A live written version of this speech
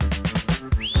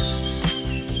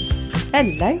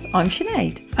Hello, I'm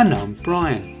Sinéad. And I'm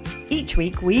Brian. Each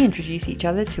week we introduce each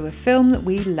other to a film that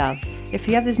we love. If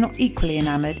the other's not equally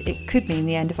enamoured, it could mean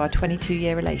the end of our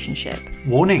 22-year relationship.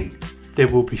 Warning, there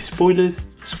will be spoilers,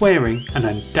 swearing and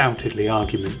undoubtedly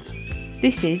arguments.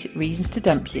 This is Reasons to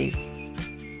Dump You.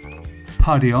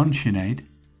 Party on, Sinead.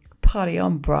 Party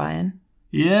on, Brian.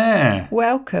 Yeah.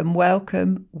 Welcome,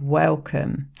 welcome,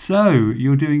 welcome. So,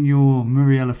 you're doing your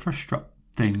Muriella Frustrup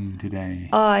thing today.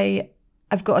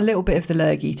 I've got a little bit of the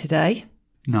lurgy today.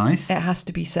 Nice. It has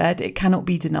to be said. It cannot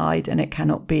be denied and it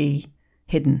cannot be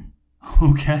hidden.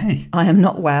 Okay. I am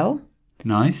not well.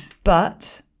 Nice.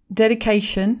 But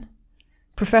dedication,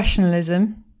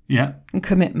 professionalism, Yeah. and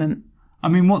commitment. I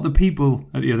mean, what the people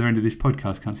at the other end of this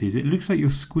podcast can't see is it looks like you're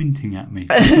squinting at me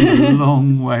a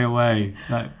long way away.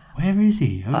 Like, where is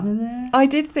he? Over there? I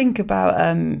did think about,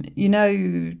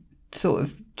 sort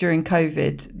of during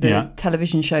COVID, the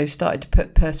television shows started to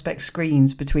put perspex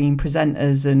screens between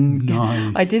presenters, and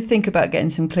nice. I did think about getting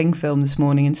some cling film this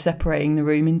morning and separating the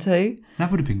room in two. That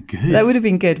would have been good. That would have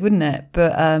been good, wouldn't it?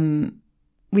 But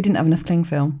we didn't have enough cling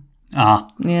film.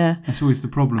 Yeah. That's always the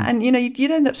problem. And,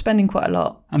 you'd end up spending quite a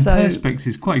lot. And perspex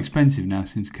is quite expensive now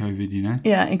since COVID, you know?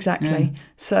 Yeah, exactly. Yeah.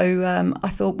 So I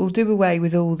thought we'll do away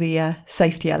with all the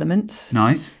safety elements.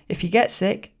 Nice. If you get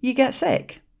sick, you get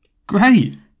sick.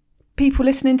 Great. People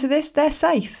listening to this, they're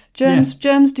safe.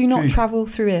 Germs do not travel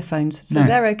through earphones, so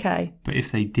they're okay. But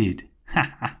if they did.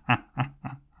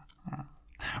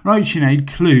 Right, Sinead,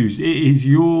 clues. It is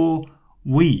your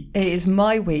week. It is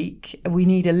my week. We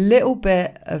need a little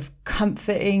bit of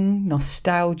comforting,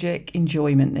 nostalgic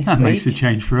enjoyment this week. That makes a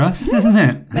change for us, doesn't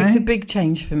it? Makes a big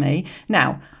change for me.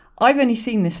 Now, I've only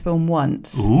seen this film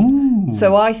once. Ooh.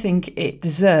 So I think it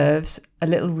deserves a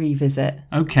little revisit.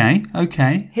 Okay.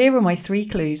 Here are my 3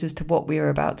 clues as to what we are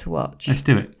about to watch. Let's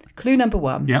do it. Clue number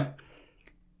 1. Yep.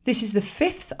 This is the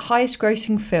 5th highest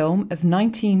grossing film of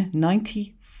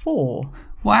 1994.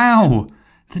 Wow.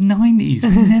 The 90s.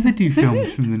 We never do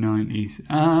films from the 90s.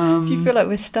 Do you feel like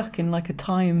we're stuck in like a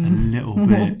time? A little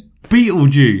bit.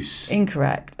 Beetlejuice.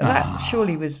 Incorrect. That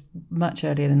surely was much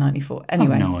earlier than 94.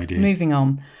 Anyway, I have no idea. Moving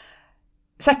on.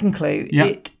 Second clue.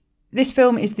 Yep. This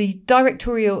film is the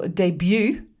directorial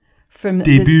debut from the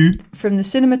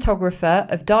cinematographer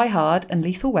of Die Hard and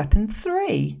Lethal Weapon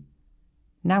 3.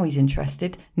 Now he's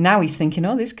interested. Now he's thinking,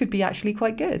 this could be actually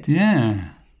quite good.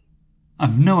 Yeah.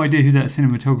 I've no idea who that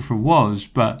cinematographer was,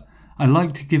 but I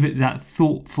like to give it that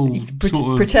thoughtful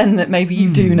sort of... Pretend that maybe you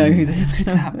do know who this is. Who could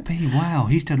that be? Wow,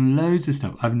 he's done loads of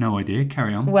stuff. I've no idea.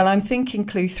 Carry on. Well, I'm thinking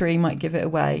clue 3 might give it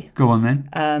away. Go on then.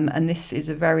 And this is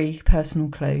a very personal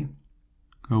clue.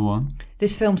 Go on.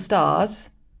 This film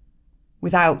stars,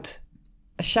 without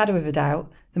a shadow of a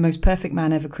doubt, the most perfect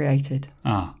man ever created.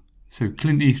 So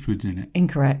Clint Eastwood's in it.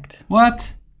 Incorrect.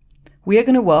 What? We are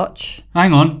going to watch...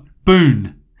 Hang on.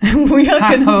 Boone. We are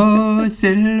going to...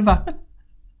 Silva.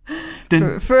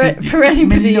 For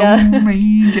anybody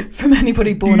from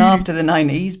anybody born after the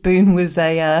 90s, Boone was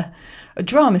a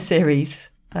drama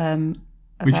series.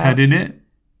 Which had in it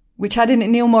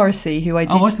Neil Morrissey, who I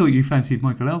did... I thought you fancied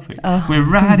Michael Elphick. We're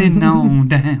riding on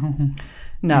down.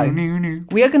 No.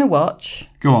 We are going to watch...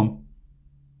 Go on.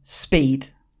 Speed.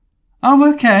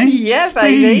 Oh, okay. Yeah, Speed.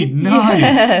 Baby. Nice.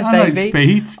 Yeah, I baby. like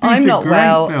Speed. Speed's I'm not a great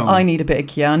well. film. I need a bit of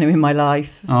Keanu in my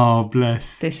life. Oh,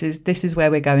 bless. This is where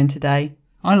we're going today.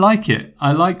 I like it.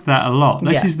 I like that a lot.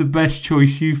 This is the best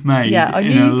choice you've made I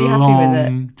knew in you'd be a happy long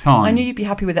with it. time. I knew you'd be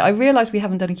happy with it. I realised we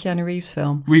haven't done a Keanu Reeves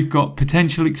film. We've got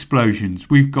potential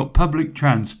explosions. We've got public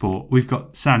transport. We've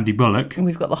got Sandra Bullock. And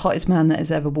we've got the hottest man that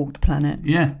has ever walked the planet.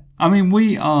 Yeah. I mean,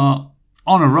 we are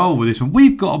on a roll with this one.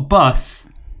 We've got a bus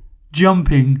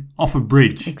jumping off a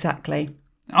bridge. Exactly.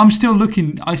 I still look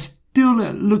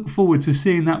forward to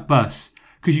seeing that bus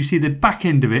because you see the back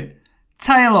end of it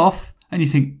tail off and you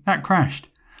think, that crashed.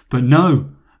 But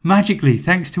no, magically,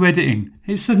 thanks to editing,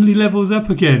 it suddenly levels up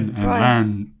again.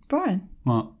 And Brian.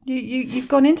 What? You've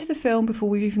gone into the film before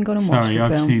we've even gone and watched the film.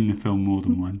 Sorry, I've seen the film more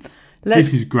than once.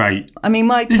 This is great. I mean,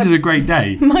 this is a great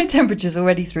day. My temperature's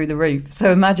already through the roof,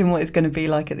 so imagine what it's going to be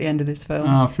like at the end of this film.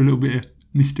 After a little bit of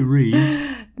Mr. Reeves.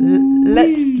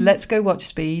 Let's go watch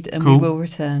Speed and we will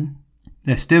return.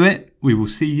 Let's do it. We will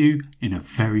see you in a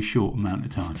very short amount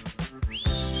of time.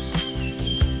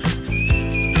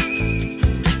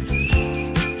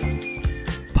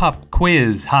 Pop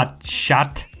quiz, hot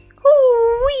shot.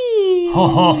 Ooh-wee. Ho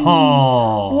ho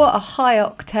ho. What a high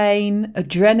octane,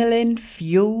 adrenaline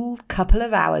fueled couple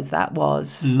of hours that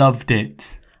was. Loved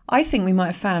it. I think we might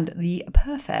have found the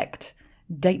perfect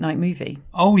date night movie.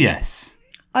 Oh yes.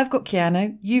 I've got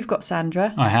Keanu, you've got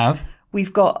Sandra. I have.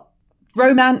 We've got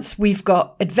romance, we've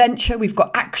got adventure, we've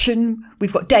got action,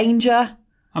 we've got danger.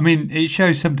 I mean, it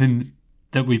shows something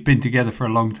that we've been together for a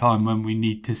long time when we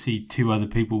need to see two other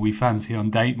people we fancy on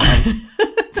date night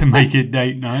to make it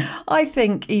date night. I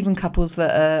think even couples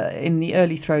that are in the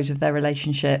early throes of their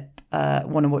relationship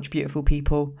want to watch beautiful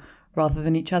people rather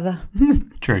than each other.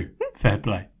 True. Fair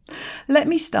play. Let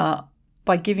me start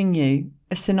by giving you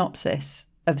a synopsis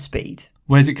of Speed.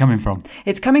 Where's it coming from?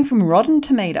 It's coming from Rotten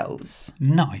Tomatoes.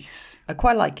 Nice. I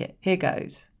quite like it. Here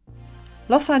goes.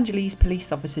 Los Angeles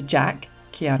police officer Jack,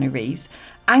 Keanu Reeves,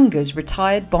 angers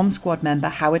retired bomb squad member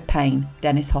Howard Payne,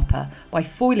 Dennis Hopper, by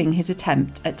foiling his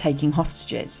attempt at taking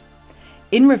hostages.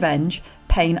 In revenge,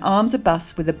 Payne arms a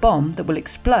bus with a bomb that will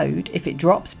explode if it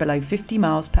drops below 50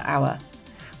 miles per hour.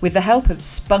 With the help of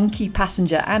spunky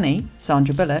passenger Annie,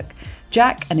 Sandra Bullock,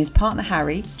 Jack and his partner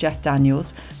Harry, Jeff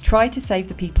Daniels, try to save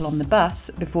the people on the bus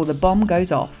before the bomb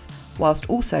goes off, whilst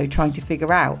also trying to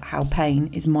figure out how Payne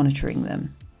is monitoring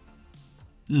them.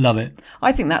 Love it.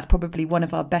 I think that's probably one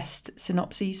of our best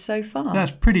synopses so far.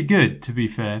 That's pretty good, to be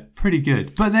fair. Pretty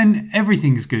good. But then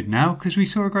everything's good now because we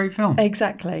saw a great film.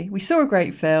 Exactly. We saw a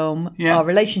great film. Yeah. Our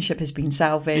relationship has been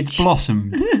salvaged. It's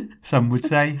blossomed, some would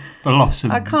say.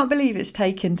 Blossomed. I can't believe it's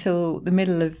taken till the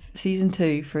middle of season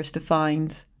 2 for us to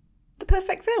find the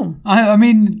perfect film. I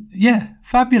mean, yeah,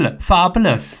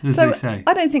 fabulous, as they say.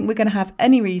 I don't think we're going to have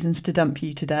any reasons to dump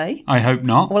you today. I hope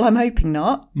not. Well, I'm hoping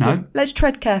not. No. Let's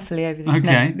tread carefully over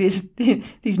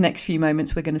these next few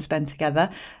moments we're going to spend together.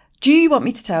 Do you want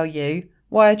me to tell you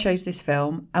why I chose this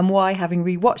film and why, having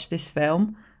rewatched this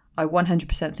film, I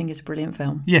 100% think it's a brilliant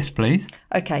film? Yes, please.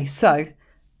 Okay, so,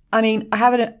 I mean,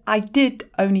 I did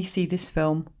only see this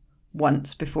film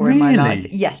once before in my life.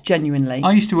 Yes, genuinely.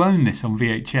 I used to own this on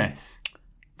VHS.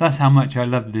 That's how much I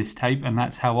love this tape, and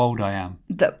that's how old I am.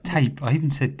 Tape. I even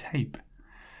said tape.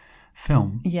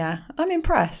 Film. Yeah, I'm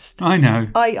impressed. I know.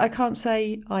 I can't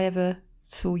say I ever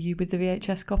saw you with the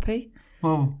VHS copy.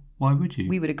 Well, why would you?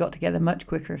 We would have got together much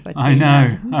quicker if I'd seen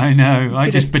that. I know. I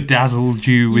just bedazzled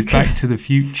you with Back to the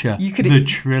Future, the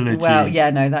trilogy. Well, yeah,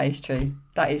 no, that is true.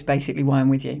 That is basically why I'm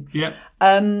with you. Yeah.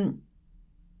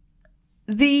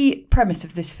 The premise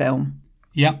of this film.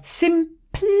 Yeah.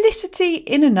 Simplicity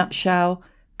in a nutshell.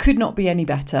 Could not be any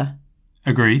better.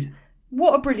 Agreed.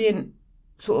 What a brilliant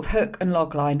sort of hook and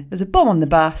log line. There's a bomb on the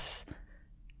bus.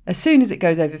 As soon as it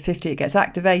goes over 50, it gets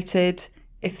activated.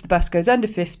 If the bus goes under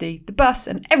 50, the bus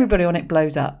and everybody on it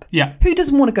blows up. Yeah. Who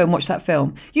doesn't want to go and watch that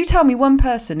film? You tell me one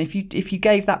person, if you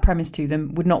gave that premise to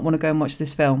them, would not want to go and watch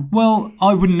this film. Well,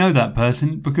 I wouldn't know that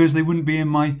person because they wouldn't be in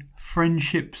my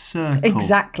friendship circle.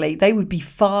 Exactly. They would be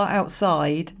far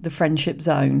outside the friendship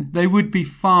zone. They would be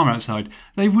far outside.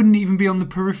 They wouldn't even be on the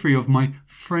periphery of my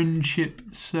friendship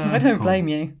circle. I don't blame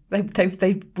you.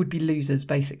 They would be losers,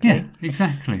 basically. Yeah,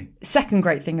 exactly. Second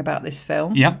great thing about this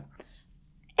film. Yep.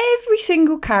 Every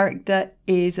single character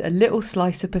is a little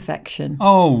slice of perfection.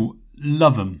 Oh,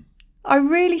 love them. I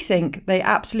really think they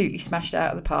absolutely smashed it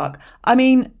out of the park. I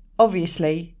mean,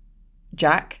 obviously,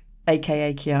 Jack,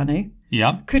 a.k.a. Keanu,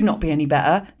 could not be any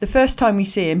better. The first time we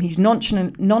see him, he's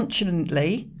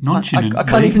nonchalantly... I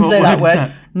can't even say that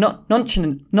word.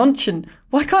 Nonchalant.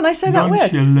 Why can't I say that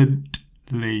word? Nonchalantly.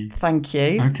 Thank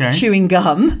you. Okay. Chewing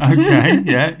gum. Okay,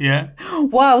 yeah.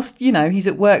 Whilst, he's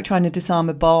at work trying to disarm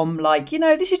a bomb,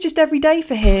 this is just every day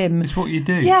for him. It's what you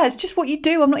do. Yeah, it's just what you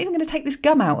do. I'm not even going to take this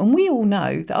gum out. And we all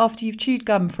know that after you've chewed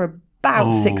gum for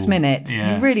about 6 minutes,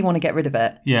 you really want to get rid of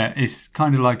it. Yeah, it's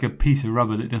kind of like a piece of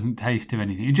rubber that doesn't taste of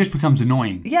anything. It just becomes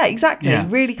annoying. Yeah, exactly. Yeah.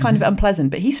 Really kind of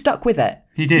unpleasant. But he stuck with it.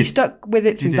 He did. He stuck with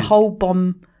it through the whole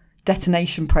bomb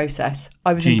detonation process.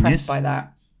 I was impressed by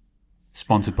that.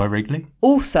 Sponsored by Wrigley.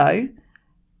 Also,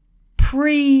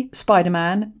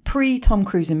 pre-Spider-Man, pre-Tom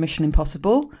Cruise in Mission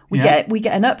Impossible, we get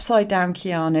an upside down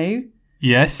Keanu.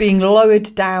 Yes. Being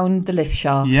lowered down the lift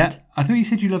shaft. Yeah. I thought you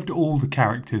said you loved all the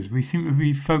characters. We seem to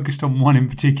be focused on one in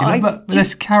particular, but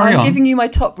let's carry on. I'm giving you my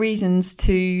top reasons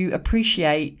to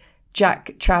appreciate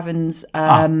Jack Traven's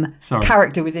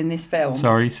character within this film.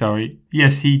 Sorry.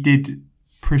 Yes, he did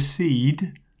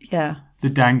precede the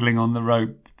dangling on the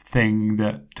rope thing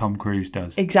that Tom Cruise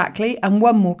does. Exactly. And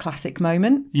one more classic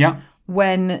moment. Yeah.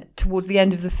 When, towards the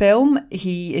end of the film,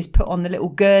 he is put on the little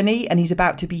gurney and he's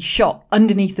about to be shot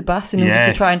underneath the bus in order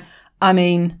to try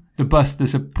and... The bus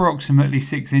that's approximately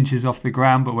 6 inches off the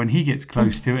ground, but when he gets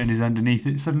close to it and is underneath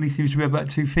it suddenly seems to be about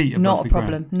 2 feet above the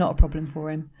ground. Not a problem for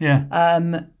him. Yeah.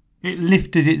 It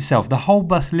lifted itself. The whole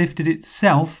bus lifted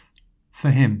itself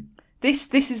for him.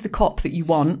 This is the cop that you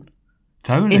want.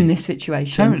 Totally. In this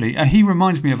situation. Totally. He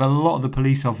reminds me of a lot of the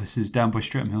police officers down by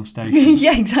Streatham Hill Station.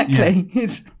 Yeah, exactly. Yeah.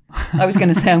 I was going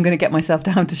to say I'm going to get myself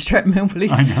down to Streatham Hill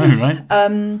Police. I know, right?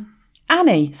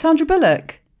 Annie, Sandra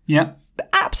Bullock. Yeah.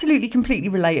 Absolutely, completely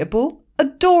relatable.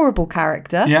 Adorable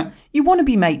character. Yeah. You want to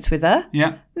be mates with her.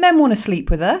 Yeah. Men want to sleep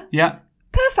with her. Yeah.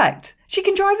 Perfect. She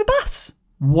can drive a bus.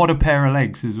 What a pair of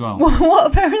legs as well. What a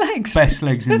pair of legs. Best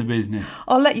legs in the business.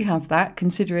 I'll let you have that,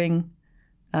 considering...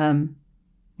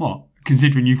 What?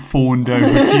 Considering you fawned over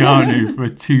Keanu for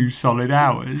 2 solid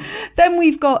hours. Then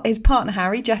we've got his partner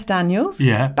Harry, Jeff Daniels.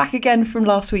 Yeah. Back again from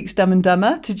last week's Dumb and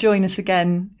Dumber to join us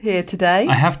again here today.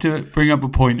 I have to bring up a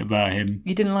point about him.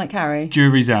 You didn't like Harry?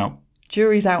 Jury's out.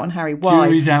 Jury's out on Harry. Why?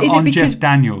 Jury's out Is on it because... Jeff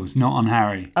Daniels, not on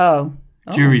Harry. Oh.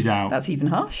 Jury's out. That's even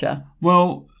harsher.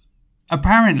 Well,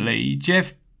 apparently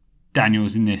Jeff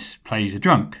Daniels in this plays a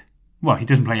drunk. Well, he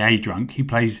doesn't play a drunk. He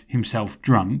plays himself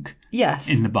drunk. Yes.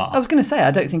 In the bar. I was going to say,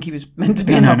 I don't think he was meant to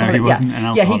be an alcoholic. No, he wasn't an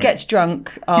alcoholic. Yeah, he gets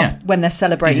drunk when they're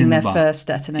celebrating their first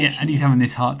detonation. Yeah, and he's having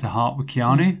this heart-to-heart with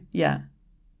Keanu. Yeah.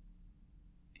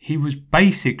 He was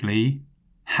basically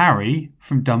Harry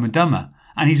from Dumb and Dumber.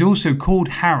 And he's also called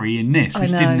Harry in this,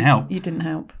 which didn't help. You didn't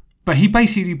help. But he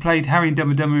basically played Harry in Dumb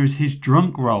and Dumber as his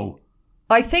drunk role.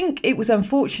 I think it was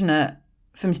unfortunate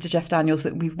for Mr. Jeff Daniels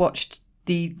that we've watched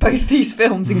both these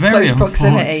films in close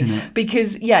proximity,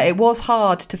 because it was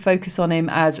hard to focus on him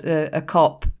as a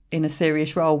cop in a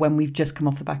serious role when we've just come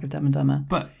off the back of Dumb and Dumber.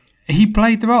 But he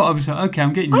played the role. I was like, okay,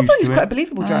 I'm getting used to it. I thought he was quite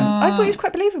believable drunk. I thought he was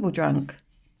quite believable drunk.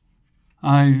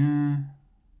 I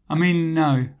mean,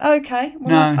 no. Okay,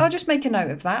 well, no. I'll just make a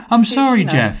note of that. I'm sorry,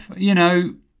 Jeff. You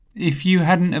know, if you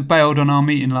hadn't have bailed on our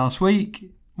meeting last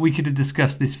week, we could have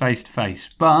discussed this face to face.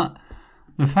 But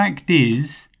the fact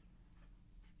is,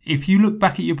 if you look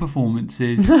back at your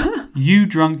performances, you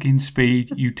drunk in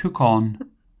Speed, you took on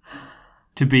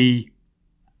to be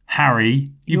Harry.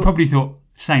 You probably thought,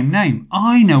 same name.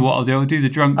 I know what I'll do. I'll do the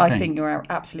drunk thing. I think you're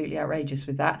absolutely outrageous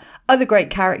with that. Other great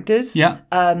characters. Yeah.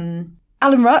 Alan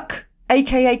Ruck,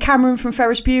 a.k.a. Cameron from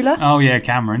Ferris Bueller. Oh, yeah,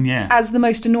 Cameron, yeah. As the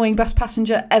most annoying bus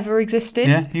passenger ever existed.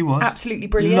 Yeah, he was. Absolutely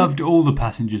brilliant. Loved all the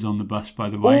passengers on the bus, by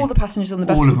the way. All the passengers on the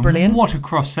bus were brilliant. What a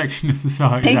cross-section of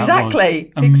society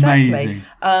exactly, that was. Amazing.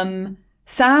 Exactly.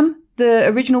 Sam, the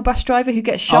original bus driver who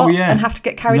gets shot and have to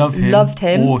get carried. Loved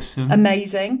him. Awesome.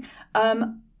 Amazing.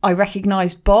 I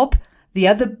recognised Bob, the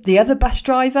other bus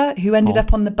driver who ended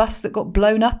up on the bus that got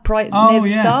blown up near the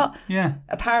start. Yeah.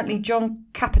 Apparently John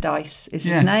Capodice is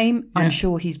his name. Yeah. I'm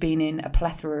sure he's been in a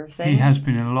plethora of things. He has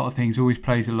been in a lot of things. Always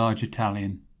plays a large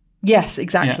Italian. Yes,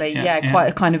 exactly. Quite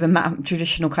a kind of a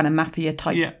traditional kind of mafia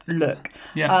type look.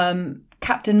 Yeah.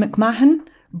 Captain McMahon,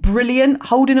 brilliant,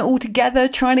 holding it all together,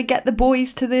 trying to get the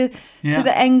boys to the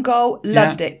end goal.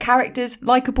 Loved it. Characters,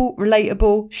 likeable,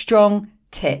 relatable, strong,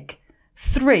 tick.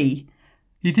 3.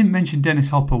 You didn't mention Dennis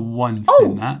Hopper once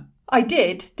in that. I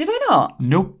did. Did I not?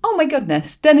 Nope. Oh my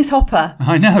goodness. Dennis Hopper.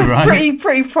 I know, right?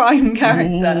 pretty prime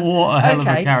character. What a hell of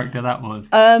a character that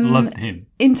was. Loved him.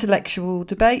 Intellectual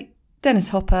debate. Dennis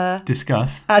Hopper.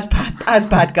 Discuss. As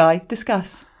bad guy.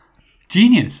 Discuss.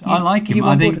 Genius. I like him. You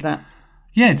on board with that?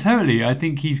 Yeah, totally. I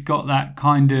think he's got that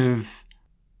kind of...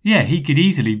 Yeah, he could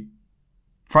easily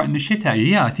frighten the shit out of you.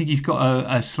 Yeah, I think he's got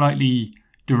a slightly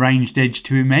deranged edge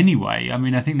to him anyway. I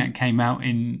mean, I think that came out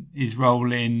in his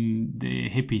role in the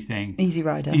hippie thing. Easy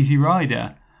Rider.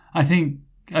 I think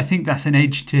that's an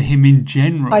edge to him in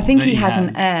general. I think he has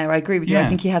an air. I agree with you. I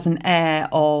think he has an air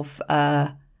of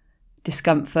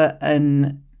discomfort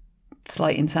and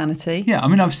slight insanity. Yeah, I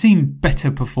mean, I've seen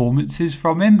better performances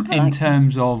from him in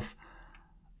terms of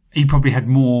he probably had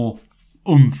more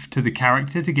oomph to the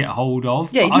character to get hold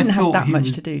of. Yeah, he didn't have that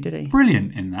much to do, did he?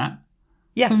 Brilliant in that.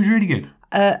 Yeah. So it was really good.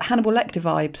 Hannibal Lecter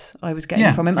vibes I was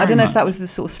getting from him. I don't know if that was the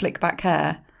sort of slick back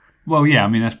hair. Well, yeah, I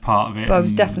mean, that's part of it. But I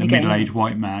was definitely getting... middle-aged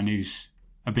white man who's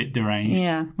a bit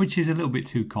deranged, which is a little bit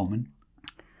too common.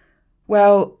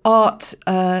 Well, art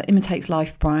imitates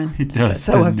life, Brian. It does,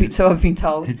 so I've been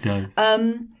told. It does.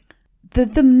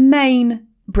 The main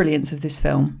brilliance of this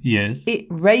film. Yes. It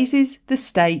raises the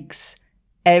stakes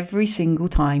every single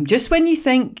time. Just when you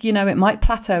think, it might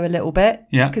plateau a little bit.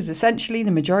 Yeah. Because essentially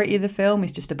the majority of the film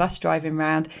is just a bus driving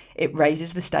round. It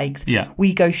raises the stakes. Yeah.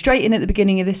 We go straight in at the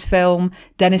beginning of this film.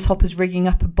 Dennis Hopper's rigging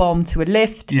up a bomb to a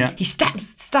lift. Yeah. He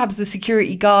stabs the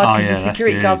security guard because the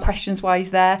security guard questions why he's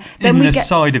there. Then we get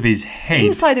inside of his head.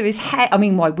 Inside of his head. I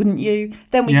mean, why wouldn't you?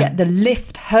 Then we get the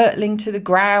lift hurtling to the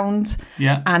ground.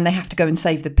 Yeah. And they have to go and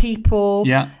save the people.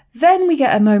 Yeah. Then we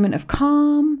get a moment of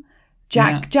calm.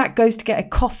 Jack goes to get a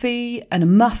coffee and a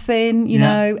muffin,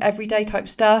 everyday type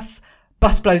stuff.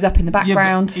 Bus blows up in the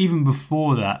background. Yeah, but even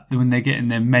before that, when they're getting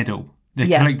their medal, They're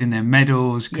Yeah. collecting their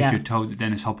medals because Yeah. you're told that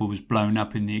Dennis Hopper was blown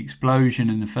up in the explosion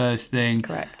in the first thing.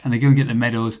 Correct. And they go and get the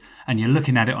medals, and you're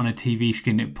looking at it on a TV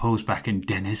screen. It pulls back, and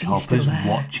Dennis Hopper's still there.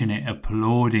 watching it,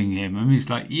 applauding him. And he's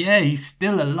like, yeah, he's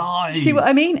still alive. See what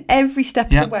I mean? Every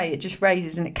step Yeah. of the way, it just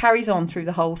raises and it carries on through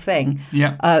the whole thing.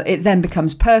 Yeah. It then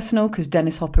becomes personal because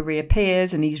Dennis Hopper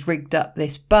reappears and he's rigged up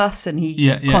this bus and he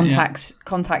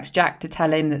contacts Jack to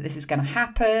tell him that this is going to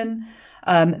happen.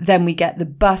 Then we get the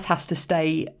bus has to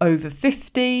stay over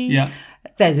 50. Yeah.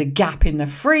 There's a gap in the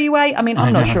freeway. I mean,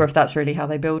 I'm not know. sure if that's really how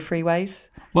they build freeways.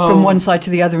 Well- from one side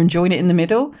to the other and join it in the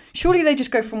middle. Surely they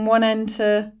just go from one end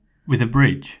to... With a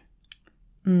bridge.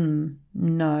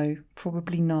 No,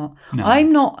 probably not. No.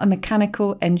 I'm not a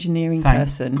mechanical engineering Thank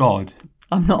person. God.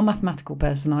 I'm not a mathematical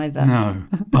person either. No.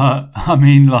 But, I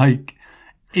mean, like,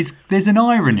 there's an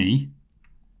irony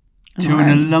to an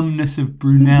alumnus of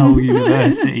Brunel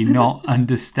University not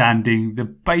understanding the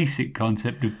basic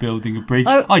concept of building a bridge.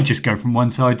 I'd just go from one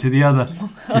side to the other.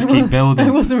 Just keep building.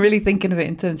 I wasn't really thinking of it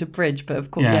in terms of bridge, but of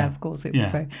course, Yeah. of course, it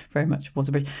Yeah. very, very much was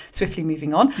a bridge. Swiftly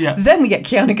moving on. Yeah. Then we get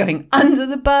Keanu going under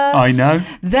the bus. I know.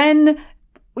 Then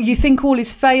you think all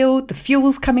is failed. The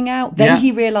fuel's coming out. Then Yeah.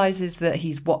 he realizes that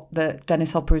that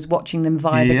Dennis Hopper is watching them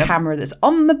via the Yep. camera that's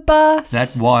on the bus.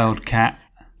 That wildcat.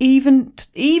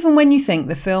 Even when you think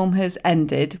the film has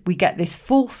ended, we get this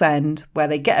false end where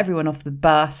they get everyone off the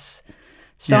bus.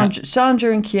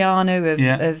 Sandra and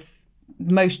Keanu of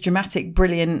most dramatic,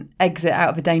 brilliant exit out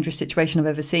of a dangerous situation I've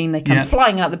ever seen. They come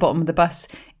flying out the bottom of the bus,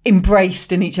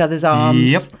 embraced in each other's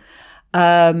arms. Yep.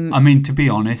 I mean, to be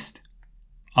honest,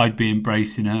 I'd be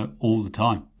embracing her all the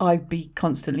time. I'd be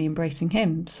constantly embracing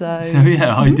him. So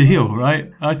yeah, ideal, right?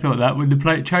 I thought that when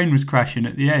the train was crashing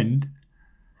at the end.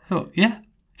 I thought, yeah.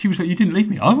 She was like, you didn't leave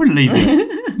me. I wouldn't leave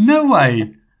you. No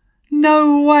way.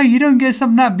 No way. You don't get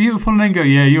something that beautiful and then go,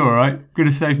 yeah, you're all right. I'm going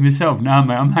to save myself. Now,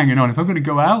 mate, I'm hanging on. If I'm going to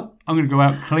go out, I'm going to go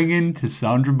out clinging to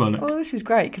Sandra Bullock. Oh, this is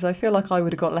great because I feel like I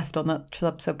would have got left on that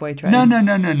subway train. No.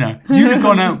 You'd have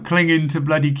gone out clinging to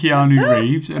bloody Keanu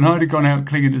Reeves and I'd have gone out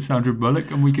clinging to Sandra Bullock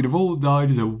and we could have all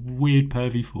died as a weird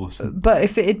pervy foursome. But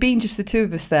if it had been just the two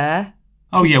of us there...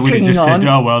 Oh, yeah, we'd have just said,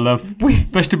 oh, well, love, We-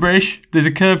 best of British, there's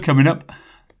a curve coming up.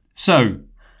 So...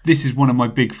 This is one of my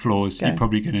big flaws. Go. You're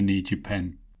probably going to need your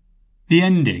pen. The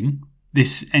ending,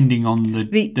 this ending on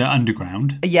the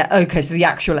underground. Yeah, okay, so the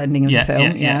actual ending of the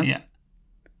film. Yeah.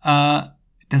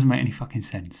 It doesn't make any fucking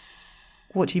sense.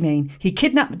 What do you mean?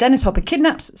 Dennis Hopper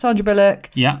kidnaps Sandra Bullock.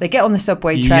 Yeah. They get on the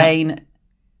subway train.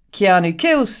 Keanu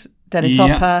kills Dennis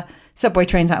Hopper. Subway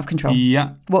train's out of control.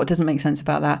 Yeah. What doesn't make sense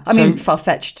about that? I mean,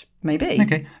 far-fetched, maybe.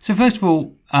 Okay. So first of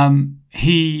all,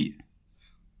 he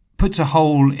puts a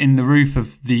hole in the roof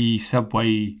of the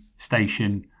subway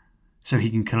station so he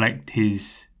can collect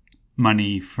his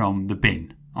money from the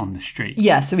bin on the street.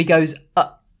 Yeah, so he goes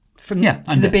up to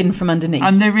the bin from underneath.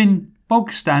 And they're in bog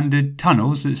standard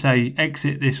tunnels that say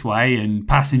exit this way and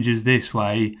passengers this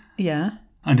way. Yeah.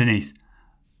 Underneath.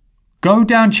 Go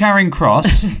down Charing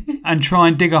Cross and try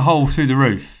and dig a hole through the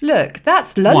roof. Look,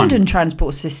 that's London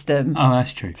transport system. Oh,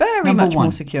 that's true. Very much more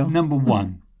secure. Number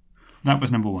one. That was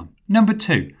number one. Number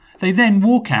two. They then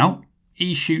walk out,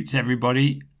 he shoots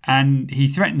everybody, and he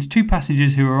threatens two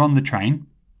passengers who are on the train.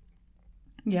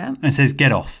 Yeah. And says,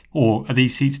 get off. Or are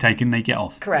these seats taken? They get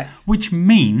off. Correct. Which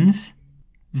means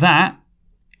that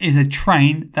is a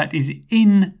train that is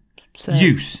in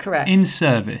use. Correct. In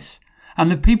service.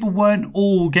 And the people weren't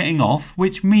all getting off,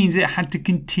 which means it had to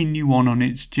continue on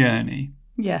its journey.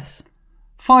 Yes.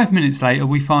 5 minutes later,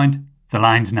 we find... The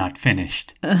line's not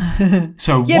finished.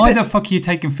 So why the fuck are you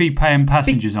taking fee-paying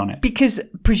passengers on it? Because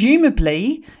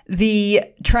presumably the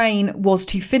train was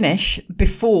to finish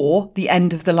before the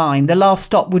end of the line. The last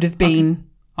stop would have been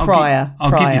prior.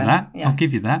 I'll give you that. Yes. I'll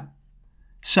give you that.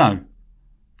 So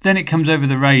then it comes over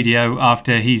the radio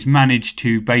after he's managed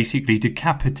to basically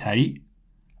decapitate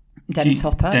Dennis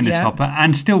Hopper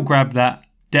and still grab that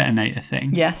detonator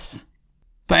thing. Yes.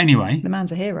 But anyway. The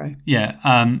man's a hero. Yeah.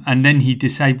 And then he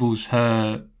disables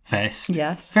her vest.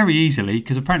 Yes. Very easily,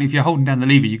 because apparently if you're holding down the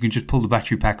lever, you can just pull the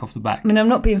battery pack off the back. I mean, I'm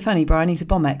not being funny, Brian. He's a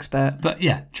bomb expert. But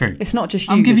yeah, true. It's not just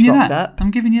you I'm that's rocked up.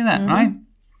 I'm giving you that, right?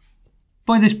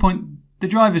 By this point, the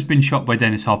driver's been shot by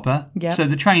Dennis Hopper. Yeah. So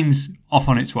the train's off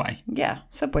on its way. Yeah.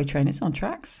 Subway train, it's on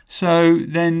tracks. So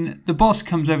then the boss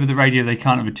comes over the radio. They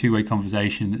can't have a two-way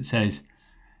conversation that says...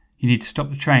 You need to stop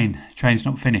the train. Train's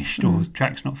not finished or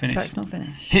track's not finished. Track's not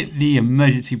finished. Hit the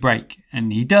emergency brake.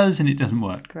 And he does and it doesn't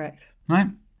work. Correct. Right?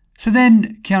 So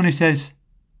then Keanu says,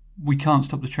 we can't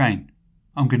stop the train.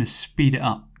 I'm going to speed it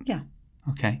up. Yeah.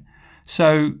 Okay.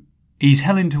 So he's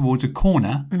heading towards a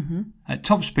corner at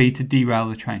top speed to derail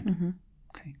the train.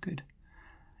 Okay, good.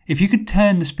 if you could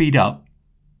turn the speed up,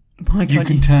 My God, you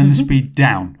can turn the speed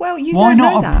down. Well, you Why don't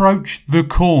know not that. approach the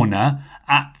corner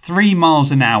at 3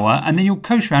 miles an hour and then you'll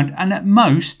coast around and at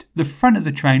most the front of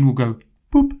the train will go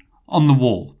boop on the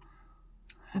wall.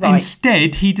 Right.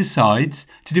 Instead, he decides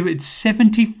to do it at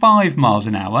 75 miles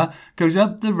an hour, goes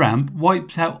up the ramp,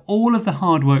 wipes out all of the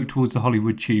hard work towards the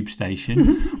Hollywood tube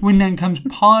station, when then comes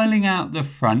piling out the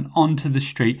front onto the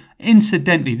street.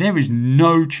 Incidentally, there is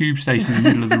no tube station in the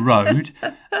middle of the road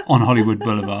on Hollywood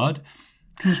Boulevard.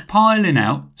 Comes piling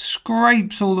out,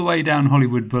 scrapes all the way down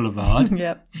Hollywood Boulevard.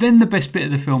 Yep. Then the best bit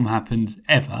of the film happens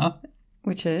ever.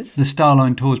 Which is? The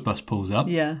Starline Tours bus pulls up.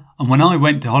 Yeah. And when I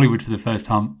went to Hollywood for the first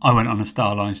time, I went on a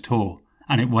Starlines tour.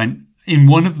 And it went in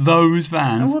one of those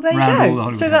vans. Oh, well, there you round all the go.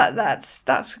 Hollywood So Hills.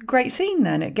 that's a great scene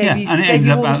then. It gave Yeah, you, and it gave ends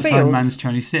you up all the outside feels. Man's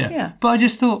Chinese Theatre. Yeah. But I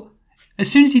just thought,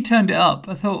 as soon as he turned it up,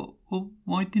 I thought, well,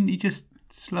 why didn't he just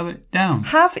slow it down?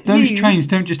 Those trains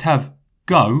don't just have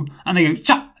go, and they go,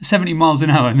 cha, 70 miles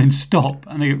an hour, and then stop,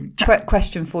 and they go, cha.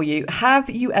 Question for you. Have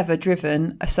you ever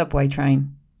driven a subway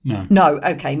train? No. No.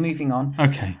 Okay, moving on.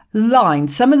 Okay.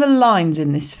 Lines. Some of the lines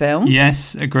in this film.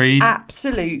 Yes, agreed.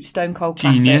 Absolute stone cold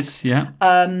classics. Genius, yeah.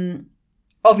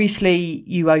 Obviously,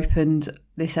 you opened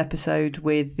this episode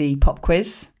with the pop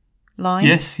quiz line.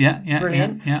 Yes, yeah.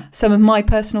 Brilliant. Yeah. Some of my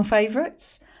personal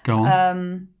favourites. Go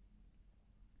on.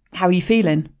 How are you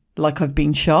feeling? Like I've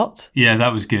been shot. Yeah,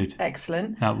 that was good.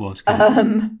 Excellent. That was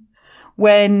good.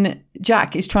 When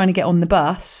Jack is trying to get on the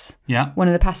bus, Yeah. one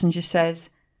of the passengers says,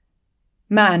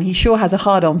 "Man, he sure has a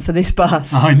hard-on for this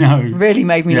bus." I know. Really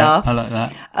made me laugh. I like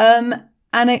that.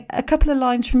 And a couple of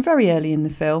lines from very early in the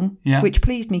film, Yeah. which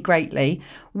pleased me greatly.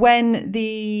 When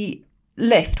the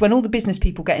lift, when all the business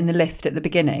people get in the lift at the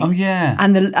beginning. Oh, yeah.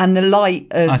 And the light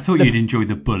of I thought you'd enjoy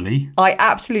the bully. I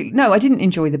didn't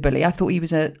enjoy the bully. I thought he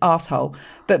was an arsehole.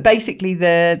 But basically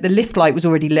the lift light was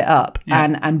already lit up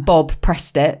and Bob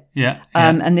pressed it. Yeah.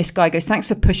 And this guy goes, "Thanks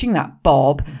for pushing that,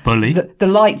 Bob." Bully. The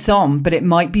light's on, but it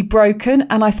might be broken.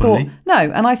 And I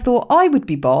thought, I would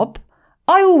be Bob.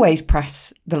 I always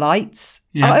press the lights.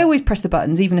 Yeah. I always press the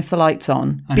buttons, even if the light's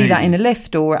on, I be know that you in do. a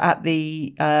lift or at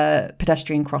the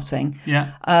pedestrian crossing.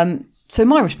 Yeah. So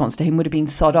my response to him would have been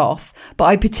sod off. But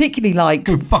I particularly like...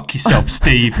 Go fuck yourself,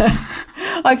 Steve.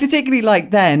 I particularly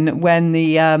like then when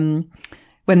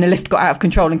the lift got out of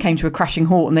control and came to a crashing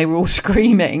halt and they were all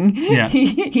screaming, Yeah.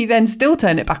 he then still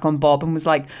turned it back on Bob and was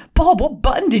like, "Bob, what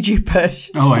button did you push?"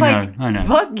 It's Oh, I like, know.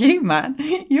 Fuck you, man.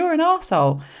 You're an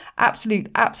arsehole.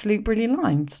 Absolute brilliant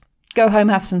lines. Go home,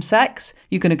 have some sex.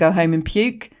 You're going to go home and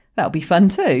puke. That'll be fun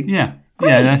too. Yeah. Great.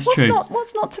 Yeah, that's what's true.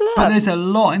 What's not to love? But there's a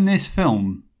lot in this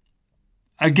film.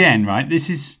 Again, right?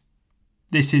 This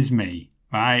is me,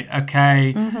 right?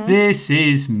 Okay. Mm-hmm. This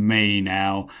is me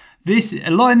now.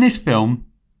 A lot in this film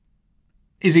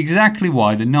is exactly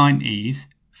why the 90s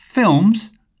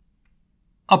films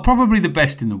are probably the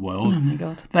best in the world. Oh my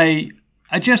God. They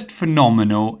are just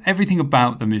phenomenal. Everything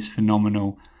about them is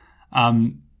phenomenal.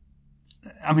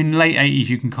 I mean, late 80s,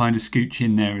 you can kind of scooch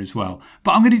in there as well.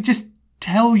 But I'm going to just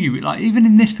tell you, like, even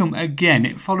in this film, again,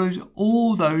 it follows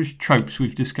all those tropes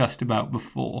we've discussed about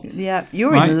before. Yeah,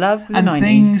 you're right? in love with and the 90s.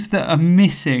 Things that are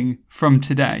missing from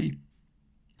today.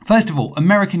 First of all,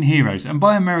 American heroes. And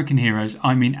by American heroes,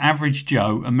 I mean average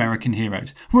Joe American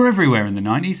heroes. We're everywhere in the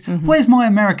 90s. Mm-hmm. Where's my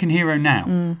American hero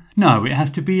now? No, it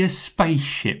has to be a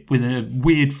spaceship with a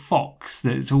weird fox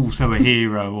that's also a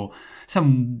hero, or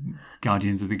some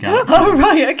Guardians of the Galaxy. Oh,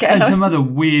 right, okay. And some other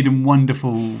weird and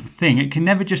wonderful thing. It can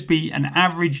never just be an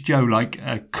average Joe like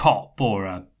a cop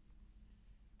or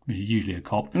usually a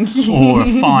cop, or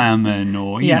a fireman,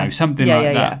 or, you know, something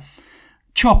like that. Yeah.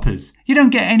 Choppers. You don't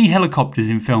get any helicopters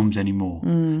in films anymore.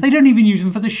 They don't even use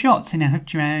them for the shots. They now have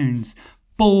drones.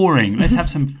 Boring. Let's have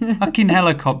some fucking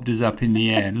helicopters up in the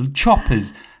air.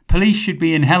 Choppers. Police should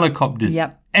be in helicopters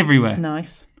everywhere.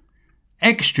 Nice.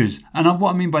 Extras. And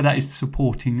what I mean by that is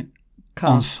supporting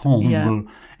ensemble. Yeah.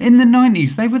 In the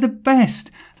 90s, they were the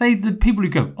best. The people who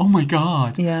go, "Oh my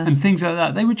God," Yeah. and things like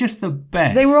that. They were just the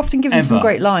best. They were often given ever. some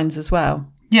great lines as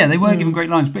well. Yeah, they were given great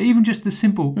lines, but even just the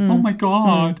simple, "Oh my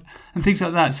God," and things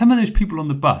like that. Some of those people on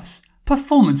the bus,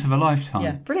 performance of a lifetime.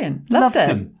 Yeah, brilliant. Loved it.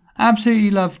 them.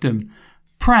 Absolutely loved them.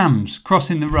 Prams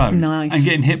crossing the road Nice. and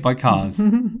getting hit by cars.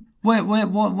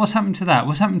 What's happened to that?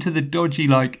 What's happened to the dodgy,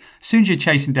 like, as soon as you're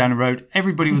chasing down a road,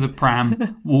 everybody with a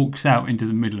pram walks out into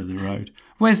the middle of the road?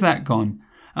 Where's that gone?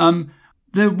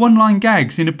 The one-line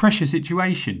gags in a pressure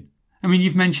situation. I mean,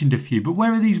 you've mentioned a few, but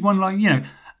where are these one-line,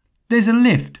 there's a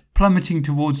lift plummeting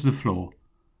towards the floor,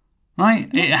 right?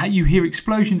 You hear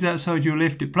explosions outside your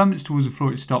lift, it plummets towards the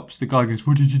floor, it stops. The guy goes,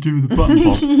 "What did you do with the button,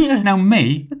 Bob?" Now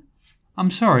me, I'm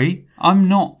sorry,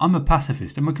 I'm a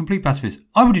pacifist. I'm a complete pacifist.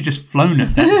 I would have just flown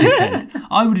at that dickhead.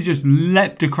 I would have just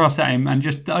leapt across at him and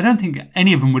I don't think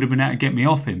any of them would have been able to get me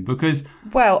off him because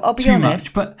I'll be too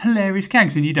honest, much, but hilarious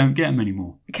gags and you don't get them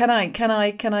anymore. Can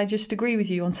I just agree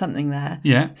with you on something there?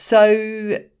 Yeah.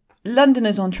 So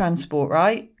Londoners on transport,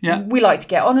 right? Yeah. We like to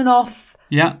get on and off.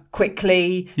 Yeah.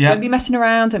 Quickly. Yeah. Don't be messing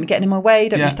around. Don't be getting in my way.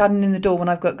 Don't Yeah. be standing in the door when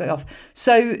I've got to go off.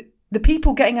 So the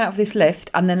people getting out of this lift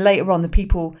and then later on the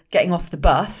people getting off the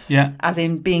bus, as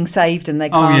in being saved and they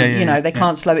can't, they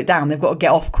can't slow it down. They've got to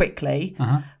get off quickly.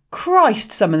 Uh-huh.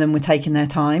 Christ, some of them were taking their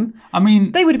time. I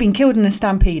mean... They would have been killed in a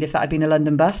stampede if that had been a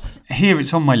London bus. Here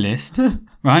it's on my list,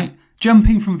 right?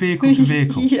 Jumping from vehicle to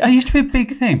vehicle. That used to be a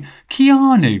big thing.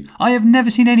 Keanu. I have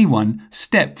never seen anyone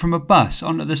step from a bus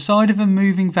onto the side of a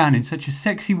moving van in such a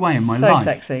sexy way in my life. So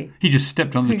sexy. He just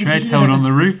stepped on the tread, held on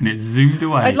the roof, and it zoomed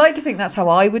away. I'd like to think that's how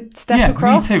I would step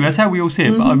across. Me too. That's how we all see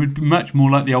it. But I would be much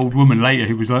more like the old woman later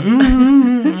who was like,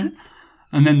 and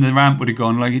then the ramp would have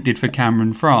gone like it did for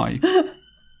Cameron Fry.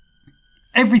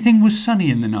 Everything was sunny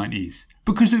in the 90s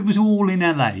because it was all in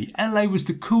LA. LA was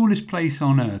the coolest place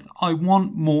on earth. I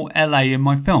want more LA in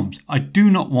my films. I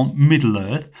do not want Middle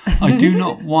Earth. I do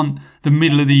not want the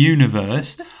middle of the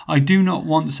universe. I do not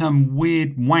want some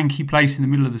weird wanky place in the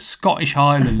middle of the Scottish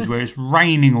Highlands where it's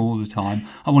raining all the time.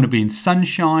 I want to be in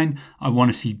sunshine. I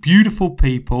want to see beautiful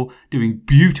people doing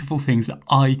beautiful things that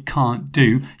I can't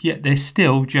do, yet they're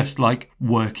still just like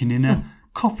working in a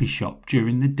coffee shop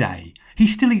during the day. He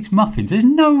still eats muffins. There's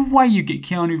no way you get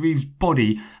Keanu Reeves'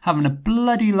 body having a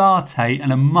bloody latte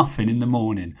and a muffin in the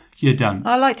morning. You don't.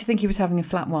 I like to think he was having a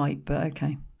flat white, but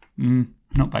okay.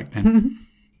 Not back then.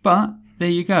 But there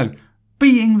you go.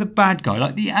 Beating the bad guy,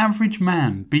 like the average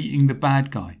man beating the bad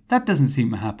guy. That doesn't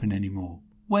seem to happen anymore.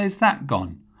 Where's that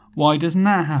gone? Why doesn't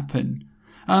that happen?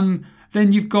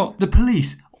 Then you've got the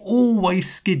police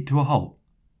always skid to a halt.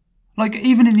 Like,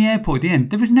 even in the airport at the end,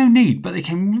 there was no need, but they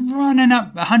came running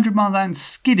up 100 miles and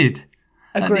skidded.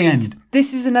 Agreed. At the end.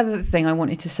 This is another thing I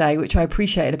wanted to say, which I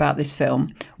appreciated about this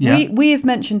film. Yeah. We have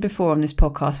mentioned before on this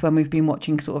podcast when we've been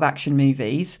watching sort of action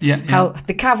movies, how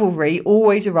the cavalry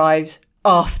always arrives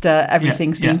after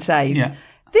everything's been saved. Yeah.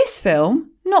 This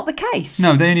film, not the case.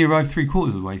 No, they only arrived 3/4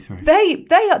 of the way through. They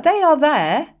are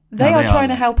there. They are trying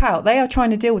to help out. They are trying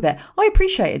to deal with it. I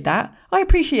appreciated that. I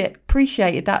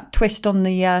appreciated that twist on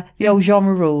the old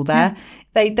genre rule there.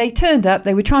 Yeah. They turned up.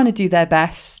 They were trying to do their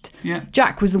best. Yeah.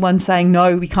 Jack was the one saying,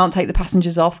 no, we can't take the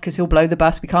passengers off because he'll blow the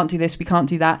bus. We can't do this. We can't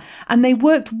do that. And they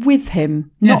worked with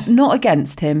him, not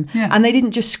against him. Yeah. And they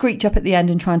didn't just screech up at the end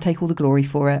and try and take all the glory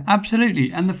for it.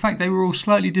 Absolutely. And the fact they were all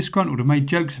slightly disgruntled and made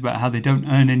jokes about how they don't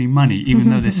earn any money, even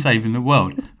though they're saving the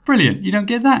world. Brilliant. You don't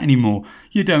get that anymore.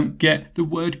 You don't get the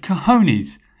word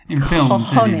cojones in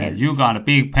films anymore. You got a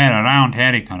big pair of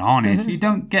round-headed cojones. You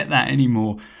don't get that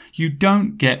anymore. You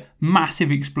don't get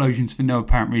massive explosions for no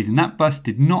apparent reason. That bus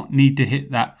did not need to hit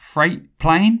that freight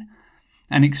plane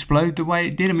and explode the way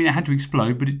it did. I mean, it had to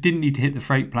explode, but it didn't need to hit the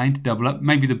freight plane to double up.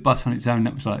 Maybe the bus on its own,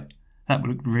 that would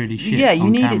look really shit. Yeah, you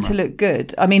need camera. it to look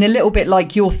good. I mean, a little bit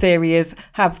like your theory of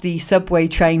have the subway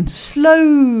train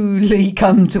slowly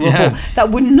come to a halt. That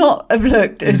would not have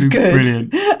looked as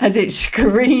good as it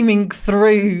screaming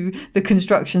through the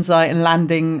construction site and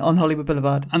landing on Hollywood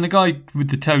Boulevard. And the guy with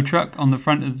the tow truck on the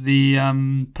front of the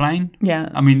plane. Yeah.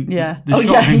 I mean, the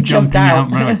shot of him jumping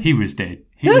out, he was dead.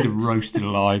 He would have roasted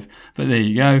alive. But there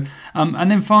you go.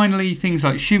 And then finally, things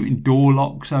like shooting door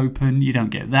locks open. You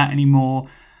don't get that anymore.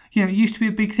 You know, it used to be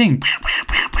a big thing.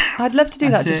 I'd love to do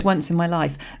that just once in my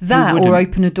life. That or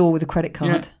open a door with a credit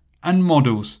card. Yeah. And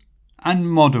models.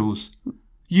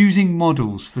 Using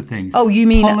models for things. Oh, you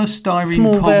mean polystyrene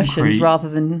small concrete, versions rather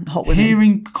than hot women?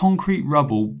 Hearing concrete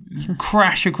rubble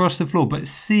crash across the floor, but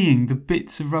seeing the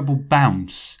bits of rubble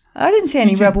bounce. I didn't see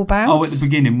any rubble bounce. Oh, at the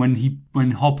beginning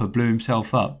when Hopper blew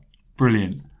himself up.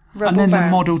 Brilliant. Rubble and then bounce.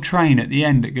 The model train at the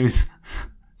end that goes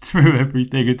through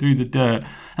everything and through the dirt,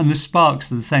 and the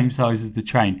sparks are the same size as the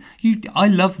train. I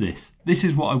love this. This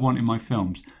is what I want in my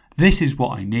films. This is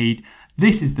what I need.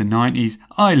 This is the 90s.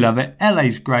 I love it.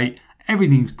 LA's great.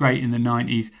 Everything's great in the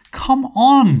 90s. Come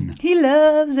on. He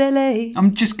loves LA.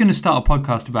 I'm just going to start a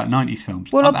podcast about 90s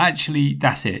films. Well,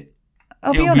 that's it.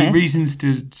 I'll be honest. It'll be reasons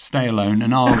to stay alone,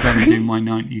 and I'll go and do my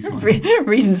 90s one.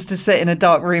 Reasons to sit in a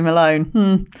dark room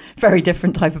alone. Very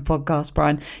different type of podcast,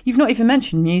 Brian. You've not even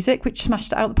mentioned music, which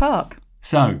smashed it out the park.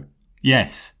 So,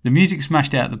 yes, the music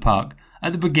smashed it out the park.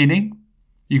 At the beginning,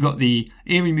 you got the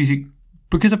eerie music,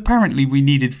 because apparently we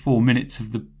needed 4 minutes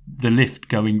of the the lift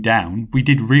going down. We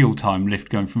did real-time lift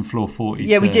going from floor 40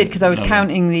 Yeah, we did, because I was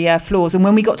counting the floors. And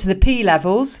when we got to the P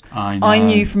levels, I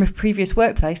knew from a previous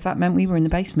workplace that meant we were in the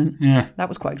basement. Yeah. That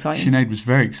was quite exciting. Sinead was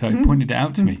very excited, pointed it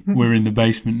out to me. We're in the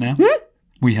basement now.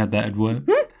 We had that at work.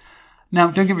 Now,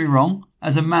 don't get me wrong,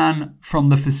 as a man from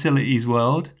the facilities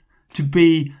world, to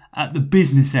be at the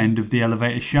business end of the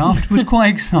elevator shaft was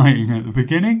quite exciting at the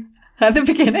beginning. At the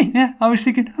beginning? Yeah, I was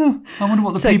thinking, I wonder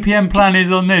what the PPM plan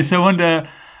is on this. I wonder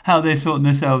how they're sorting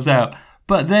themselves out.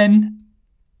 But then,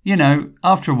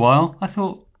 after a while, I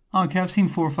thought, okay, I've seen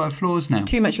 4 or 5 floors now.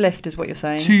 Too much lift is what you're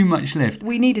saying. Too much lift.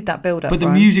 We needed that build-up, But the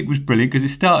Brian. music was brilliant because it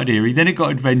started eerie, then it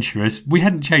got adventurous. We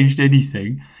hadn't changed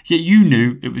anything. Yet you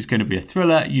knew it was going to be a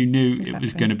thriller. You knew it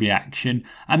was going to be action.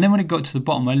 And then when it got to the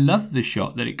bottom, I loved the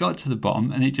shot that it got to the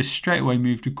bottom and it just straight away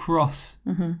moved across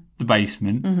the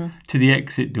basement to the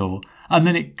exit door. And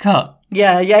then it cut to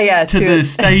the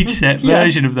stage set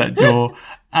version of that door.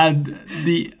 And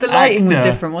the lighting actor, was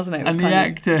different, wasn't it? The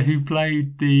actor who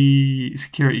played the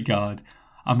security guard,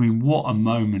 I mean, what a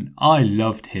moment. I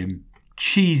loved him.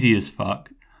 Cheesy as fuck.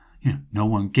 No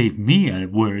one gave me a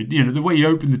word. The way he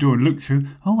opened the door and looked through,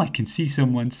 I can see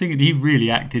someone singing. He really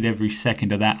acted every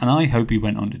second of that. And I hope he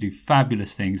went on to do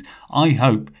fabulous things. I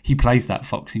hope he plays that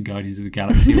fox in Guardians of the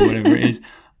Galaxy or whatever it is.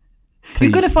 Please.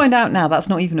 You're going to find out now that's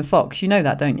not even a fox. You know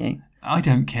that, don't you? I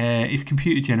don't care. It's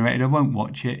computer generated. I won't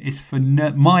watch it. It's for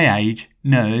my age,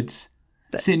 nerds,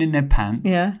 sitting in their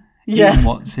pants. Yeah.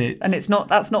 What's it? And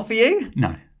that's not for you?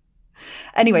 No.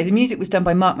 Anyway, the music was done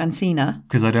by Mark Mancina.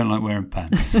 Because I don't like wearing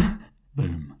pants.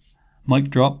 Boom. Mic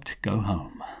dropped. Go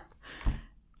home.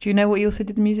 Do you know what he also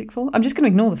did the music for? I'm just going to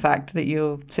ignore the fact that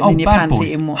you're sitting in your pants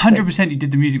eating what's 100% he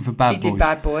did the music for Bad Boys. He did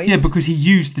Bad Boys. Yeah, because he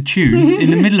used the tune in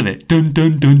the middle of it. Dun,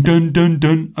 dun, dun, dun, dun,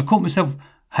 dun. I caught myself,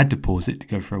 had to pause it to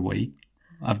go for a wee.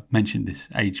 I've mentioned this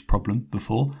age problem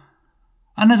before.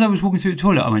 And as I was walking through the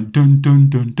toilet, I went dun, dun,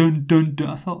 dun, dun, dun, dun.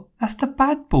 I thought, that's the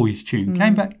Bad Boys tune.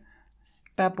 Came back.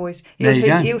 Bad Boys. He There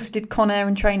you go. also did Con Air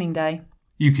and Training Day.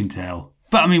 You can tell.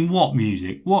 But I mean, what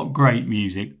music? What great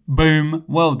music. Boom,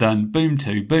 well done. Boom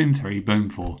 2, boom 3, boom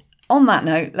 4. On that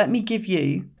note, let me give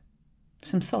you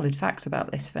some solid facts about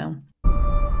this film.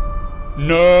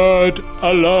 Nerd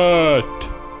alert!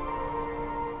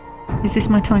 Is this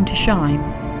my time to shine?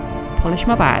 Polish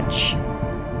my badge.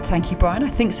 Thank you, Brian. I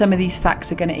think some of these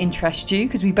facts are going to interest you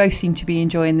because we both seem to be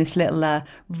enjoying this little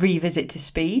revisit to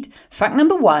Speed. Fact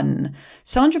number 1.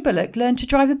 Sandra Bullock learned to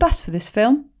drive a bus for this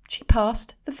film. She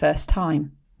passed the first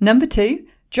time. Number 2.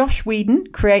 Joss Whedon,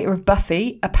 creator of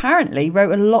Buffy, apparently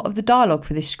wrote a lot of the dialogue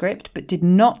for this script but did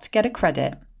not get a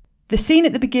credit. The scene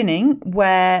at the beginning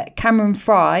where Cameron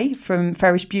Fry from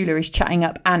Ferris Bueller is chatting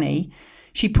up Annie,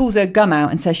 she pulls her gum out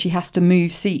and says she has to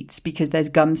move seats because there's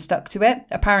gum stuck to it.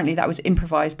 Apparently that was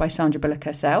improvised by Sandra Bullock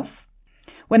herself.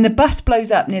 When the bus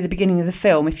blows up near the beginning of the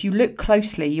film, if you look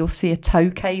closely, you'll see a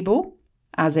tow cable,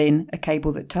 as in a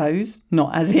cable that tows,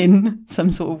 not as in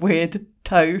some sort of weird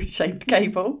toe-shaped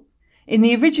cable. In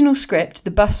the original script,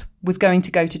 the bus was going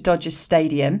to go to Dodgers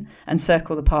Stadium and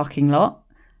circle the parking lot,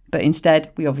 but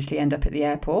instead we obviously end up at the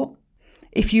airport.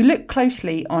 If you look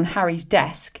closely on Harry's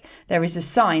desk, there is a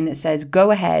sign that says,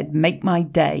 "Go ahead, make my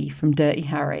day," from Dirty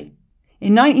Harry.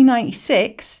 In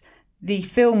 1996, the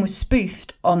film was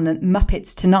spoofed on the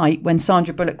Muppets Tonight when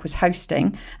Sandra Bullock was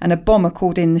hosting, and a bomber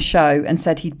called in the show and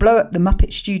said he'd blow up the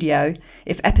Muppet studio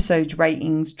if episodes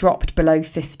ratings dropped below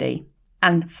 50.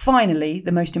 And finally,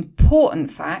 the most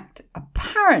important fact,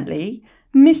 apparently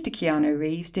Mr. Keanu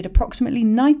Reeves did approximately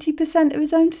 90% of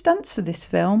his own stunts for this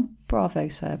film. Bravo,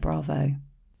 sir, bravo.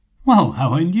 Well,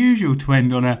 how unusual to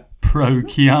end on a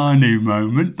pro-Keanu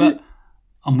moment, but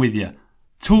I'm with you.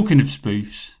 Talking of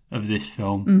spoofs of this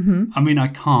film, I mean, I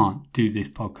can't do this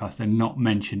podcast and not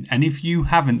mention, and if you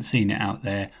haven't seen it out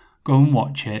there, go and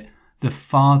watch it, the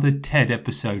Father Ted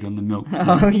episode on the Milk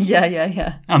Float. Oh,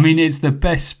 yeah. I mean, it's the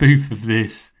best spoof of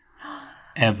this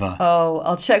ever. Oh,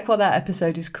 I'll check what that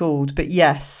episode is called. But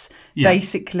yes,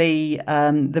 basically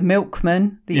the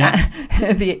milkman,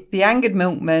 the angered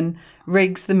milkman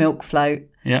rigs the milk float.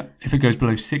 Yeah, if it goes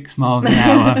below 6 miles an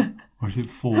hour, or is it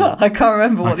 4? I can't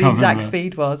remember what the exact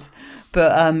speed was.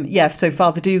 But so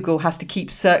Father Dougal has to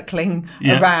keep circling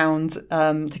around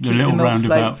to keep the milk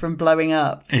float from blowing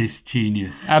up. It's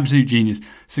genius. Absolute genius.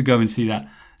 So go and see that.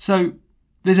 So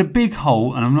there's a big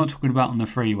hole, and I'm not talking about on the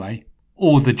freeway,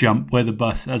 or the jump where the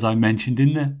bus, as I mentioned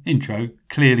in the intro,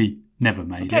 clearly never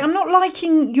made it. I'm not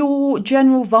liking your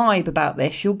general vibe about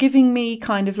this. You're giving me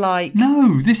kind of like...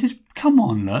 No, this is... Come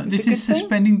on, look. This is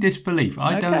suspending disbelief.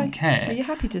 I don't care. Are you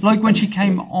happy to like when she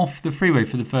came off the freeway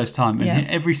for the first time and hit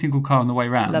every single car on the way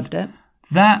round. Loved it.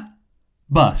 That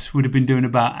bus would have been doing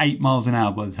about 8 miles an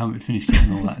hour by the time it finished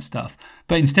and all that stuff.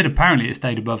 But instead, apparently, it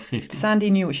stayed above 50.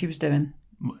 Sandy knew what she was doing.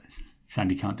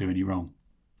 Sandy can't do any wrong.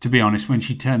 To be honest, when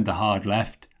she turned the hard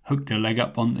left, hooked her leg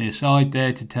up on the side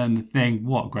there to turn the thing,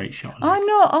 what a great shot.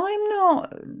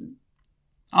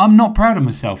 I'm not proud of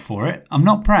myself for it. I'm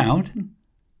not proud,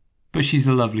 but she's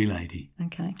a lovely lady.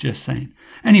 Okay. Just saying.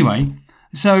 Anyway,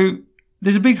 so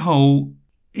there's a big hole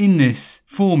in this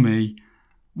for me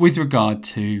with regard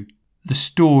to the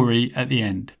story at the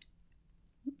end.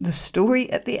 The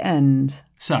story at the end.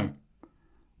 So,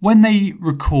 when they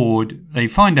record, they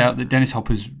find out that Dennis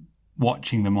Hopper's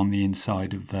watching them on the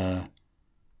inside of the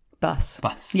bus.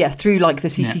 Bus. Yeah, through like the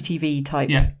CCTV type.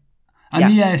 Yeah.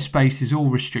 And the airspace is all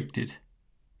restricted.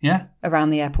 Yeah?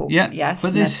 Around the airport. Yeah. Yes.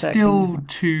 But there's still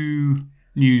 2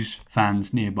 news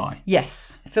vans nearby.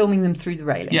 Yes. Filming them through the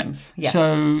railings. Yeah. Yes.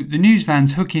 So the news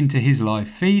vans hook into his live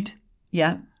feed.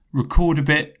 Yeah. Record a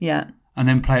bit. Yeah. And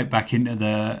then play it back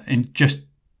into just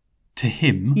to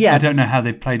him. Yeah. I don't know how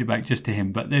they played it back just to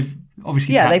him, but they've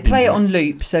obviously they play it on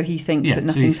loop so he thinks that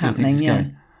nothing's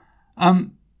happening.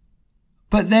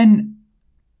 But then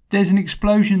there's an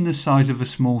explosion the size of a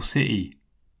small city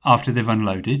after they've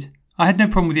unloaded. I had no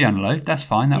problem with the unload. That's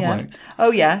fine. That works.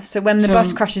 Oh, yeah. So when the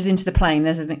bus crashes into the plane,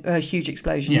 there's a huge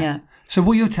explosion. Yeah. So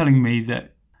what you're telling me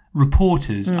that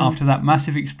reporters, after that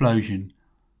massive explosion,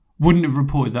 wouldn't have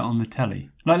reported that on the telly?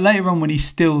 Like later on when he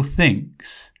still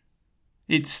thinks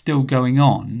it's still going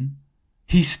on,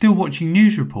 he's still watching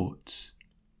news reports.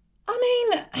 I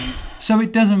mean... So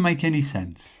it doesn't make any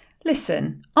sense.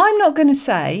 Listen, I'm not going to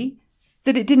say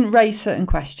that it didn't raise certain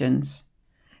questions.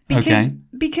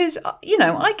 Because, you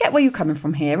know, I get where you're coming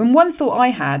from here. And one thought I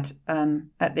had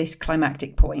at this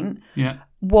climactic point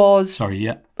was...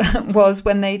 was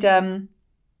when they'd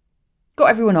got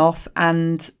everyone off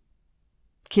and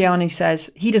Keanu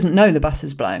says he doesn't know the bus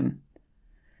has blown.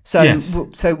 So,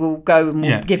 we'll go and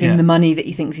we'll give him the money that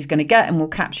he thinks he's going to get and we'll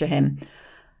capture him.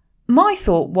 My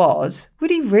thought was, would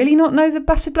he really not know the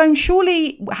bus had blown?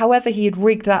 Surely, however he had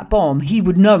rigged that bomb, he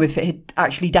would know if it had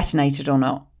actually detonated or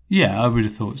not. Yeah, I would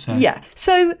have thought so. Yeah.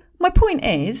 So my point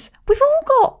is, we've all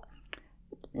got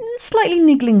slightly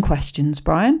niggling questions,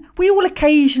 Brian. We all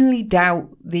occasionally doubt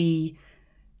the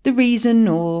reason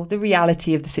or the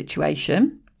reality of the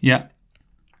situation. Yeah.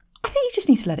 I think you just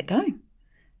need to let it go.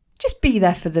 Just be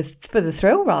there for the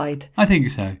thrill ride. I think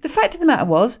so. The fact of the matter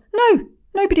was, no.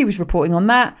 Nobody was reporting on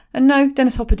that. And no,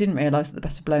 Dennis Hopper didn't realise that the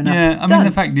bus had blown up. Yeah, I mean,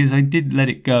 the fact is I did let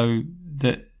it go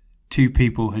that 2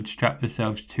 people had strapped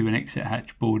themselves to an exit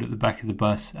hatch board at the back of the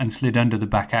bus and slid under the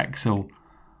back axle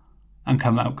and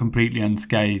come out completely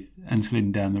unscathed and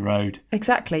slid down the road.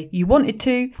 Exactly. You wanted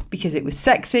to because it was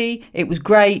sexy, it was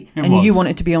great, you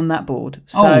wanted to be on that board.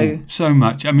 So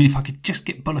much. I mean, if I could just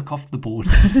get Bullock off the board.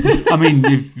 I mean,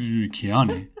 if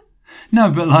Keanu. No,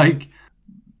 but like...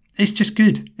 It's just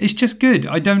good. It's just good.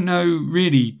 I don't know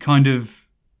really kind of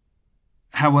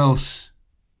how else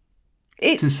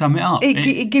to sum it up.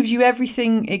 It gives you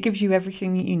everything. It gives you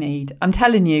everything that you need. I'm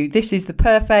telling you, this is the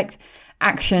perfect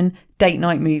action date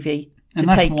night movie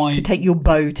to take your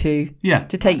beau to. Yeah.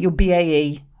 To take your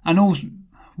BAE. And also,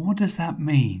 what does that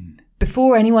mean?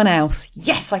 Before anyone else.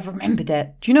 Yes, I've remembered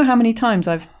it. Do you know how many times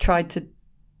I've tried to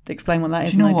explain what that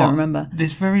is and I don't remember?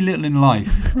 There's very little in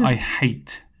life I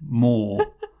hate more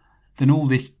than all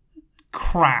this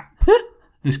crap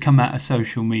that's come out of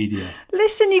social media.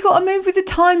 Listen, you got to move with the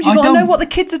times. You got to know what the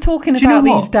kids are talking about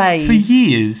these days.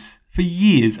 For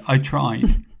years, I tried.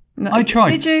 I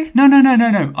tried. Did you?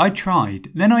 No. I tried.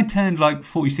 Then I turned like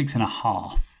 46 and a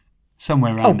half,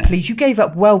 somewhere around there. Oh, please, you gave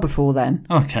up well before then.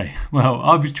 Okay, well,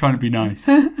 I was trying to be nice.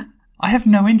 I have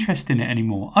no interest in it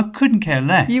anymore. I couldn't care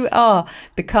less. You are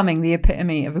becoming the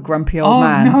epitome of a grumpy old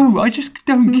man. Oh, no, I just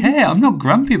don't care. I'm not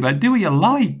grumpy about it. Do what you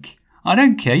like. I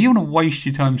don't care. You want to waste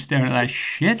your time staring at that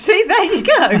shit? See, there you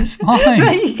go. That's fine.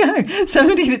 There you go.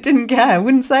 Somebody that didn't care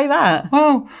wouldn't say that.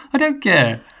 Well, I don't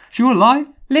care. It's your life.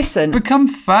 Listen. Become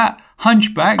fat,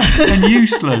 hunchbacked and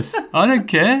useless. I don't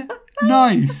care.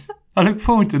 Nice. I look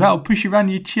forward to that. I'll push you around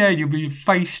your chair. You'll be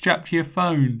face strapped to your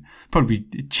phone. Probably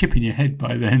chipping your head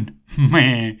by then.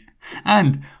 Meh.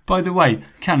 And, by the way,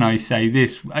 can I say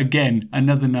this? Again,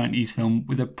 another 90s film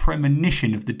with a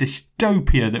premonition of the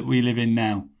dystopia that we live in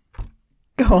now.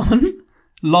 Go on.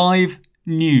 Live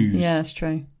news. Yeah, that's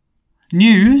true.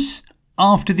 News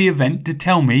after the event to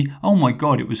tell me, oh my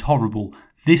God, it was horrible.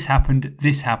 This happened, and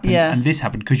this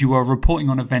happened. Because you are reporting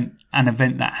on an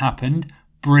event that happened.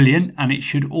 Brilliant, and it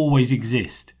should always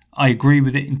exist. I agree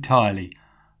with it entirely.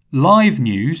 Live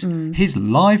news, here's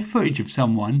live footage of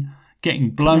someone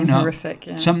getting blown something up. Horrific,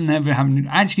 yeah. Something ever happened.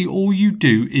 Actually, all you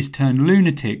do is turn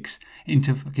lunatics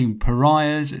into fucking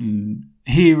pariahs and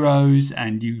heroes,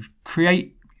 and you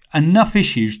create enough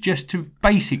issues just to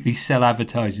basically sell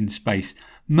advertising space.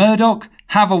 Murdoch,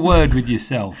 have a word with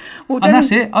yourself. And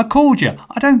that's it. I called you.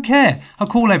 I don't care. I'll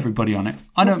call everybody on it.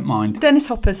 I don't mind. Dennis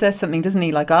Hopper says something, doesn't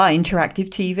he? Like, interactive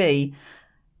TV.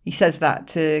 He says that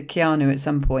to Keanu at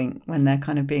some point when they're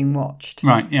kind of being watched.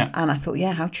 Right, yeah. And I thought,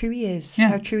 how true he is. Yeah.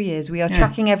 How true he is. We are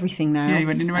tracking everything now. Yeah, he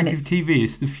went interactive TV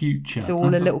is the future. It's all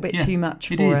a little bit too much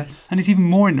for us. And it's even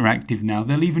more interactive now.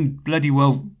 They'll even bloody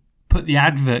well put the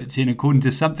adverts in according to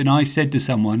something I said to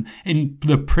someone in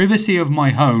the privacy of my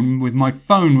home with my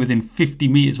phone within 50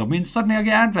 metres of me, and suddenly I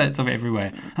get adverts of it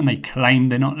everywhere. And they claim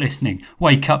they're not listening.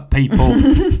 Wake up, people.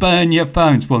 Burn your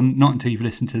phones. Well, not until you've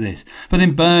listened to this. But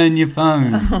then burn your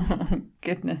phone. Oh,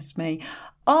 goodness me.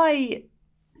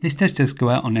 This does just go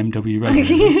out on MW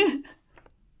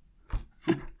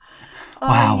Radio.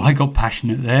 Wow, I got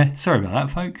passionate there. Sorry about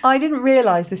that, folks. I didn't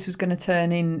realise this was going to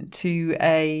turn into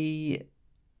a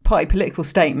party political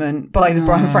statement by the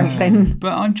Brian Franklin.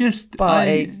 But I'm just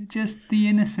the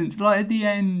innocence. Like at the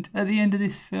end of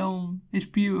this film, it's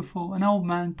beautiful. An old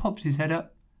man pops his head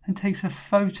up and takes a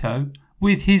photo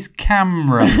with his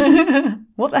camera.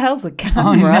 What the hell's the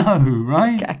camera? I know,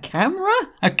 right? A camera?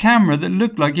 A camera that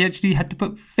looked like you actually had to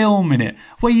put film in it.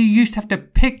 Where you used to have to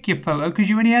pick your photo because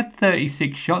you only had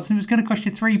 36 shots and it was going to cost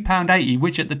you £3.80,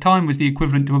 which at the time was the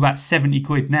equivalent to about 70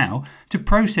 quid now, to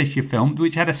process your film,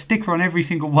 which had a sticker on every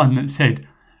single one that said,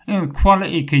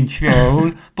 quality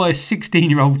control by a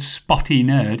 16-year-old spotty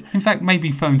nerd. In fact,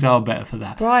 maybe phones are better for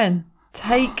that. Brian,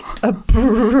 take a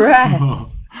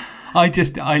breath.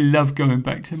 I love going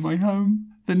back to my home,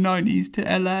 the 90s to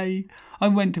LA. I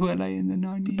went to LA in the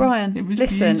 90s. Brian, it was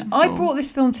listen, beautiful. I brought this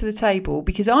film to the table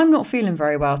because I'm not feeling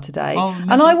very well today. Oh,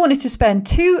 no. And I wanted to spend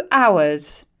 2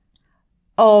 hours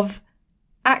of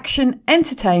action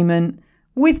entertainment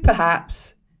with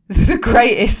perhaps the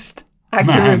greatest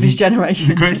actor of his generation.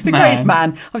 The greatest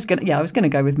man. I was gonna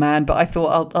go with man, but I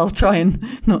thought I'll try and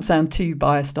not sound too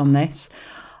biased on this.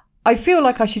 I feel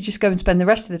like I should just go and spend the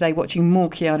rest of the day watching more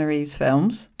Keanu Reeves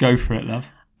films. Go for it, love.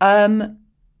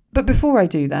 But before I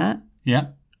do that,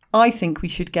 I think we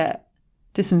should get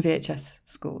to some VHS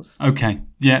scores. Okay.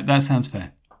 Yeah, that sounds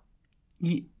fair.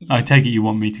 I take it you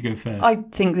want me to go first. I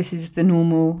think this is the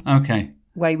normal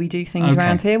way we do things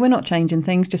around here. We're not changing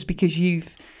things just because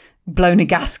you've blown a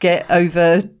gasket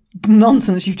over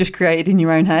nonsense you've just created in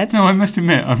your own head. No, I must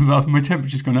admit, my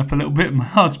temperature's gone up a little bit and my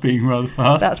heart's beating rather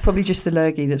fast. That's probably just the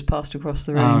lurgy that's passed across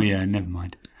the room. Oh, yeah, never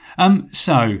mind.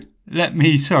 It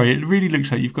really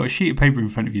looks like you've got a sheet of paper in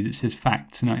front of you that says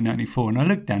Facts 1994, and I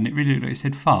looked down, it really looked like it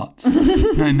said Farts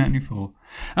 1994.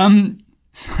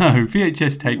 So,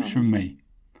 VHS tapes from me.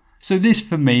 So this,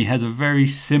 for me, has a very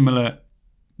similar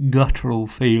guttural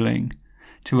feeling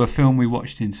to a film we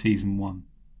watched in season 1.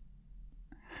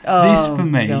 Oh, this for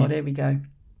me, God, here we go.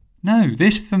 No,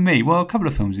 this for me, well, a couple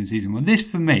of films in season 1. This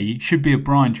for me should be a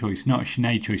Brian choice, not a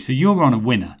Sinead choice. So you're on a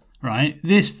winner, right?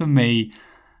 This for me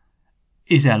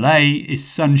is LA, is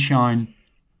sunshine,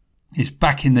 is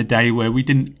back in the day where we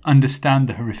didn't understand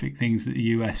the horrific things that the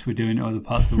US were doing in other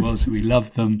parts of the world, so we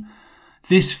loved them.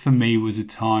 This for me was a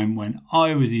time when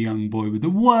I was a young boy with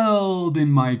the world in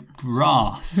my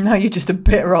grasp. No, you're just a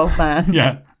bitter old man.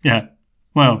 Yeah.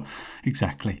 Well,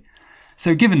 exactly.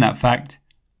 So given that fact,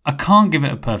 I can't give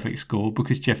it a perfect score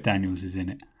because Jeff Daniels is in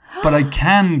it. But I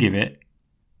can give it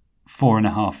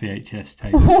 4.5 VHS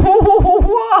tapes.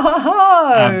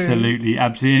 Whoa! Absolutely.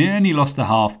 And he only lost the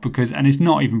half because, and it's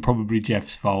not even probably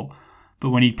Jeff's fault,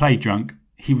 but when he played drunk,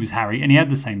 he was Harry, and he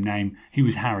had the same name. He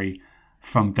was Harry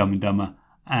from Dumb and Dumber,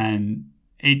 and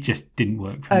it just didn't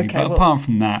work for me. But apart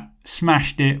from that,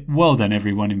 smashed it. Well done,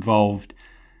 everyone involved.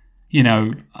 You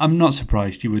know, I'm not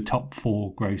surprised you were top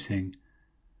 4 grossing.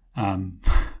 And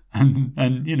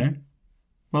you know,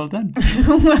 well done.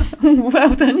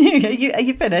 well done you. Are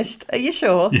you finished? Are you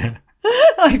sure? Yeah.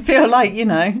 I feel like, you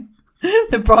know,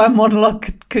 the Brian monologue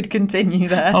could continue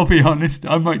there. I'll be honest,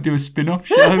 I might do a spin-off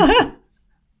show.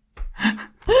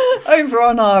 Over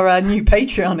on our new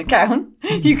Patreon account,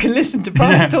 you can listen to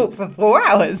Brian talk for 4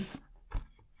 hours.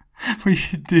 We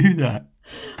should do that.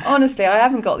 Honestly, I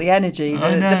haven't got the energy.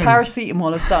 The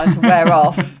paracetamol is starting to wear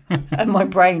off and my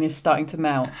brain is starting to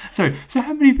melt. Sorry, so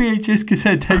how many VHS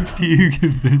cassette tapes do you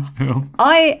give this film?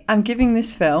 I am giving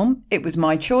this film, it was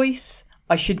my choice.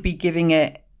 I should be giving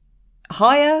it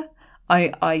higher.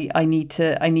 I need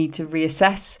to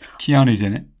reassess. Keanu's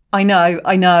in it. I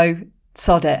know.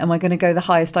 Sod it. Am I going to go the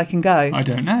highest I can go? I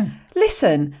don't know.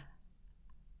 Listen,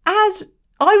 as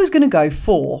I was going to go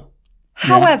 4.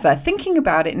 However, thinking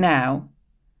about it now,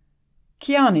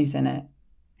 Keanu's in it.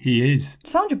 He is.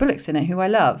 Sandra Bullock's in it, who I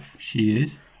love. She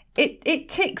is. It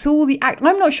ticks all the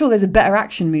I'm not sure there's a better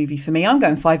action movie for me. I'm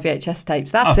going 5 VHS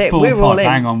tapes. That's it. We're all in.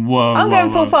 Hang on, whoa. I'm going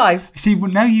full 5. See,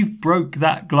 well, now you've broke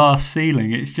that glass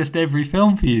ceiling. It's just every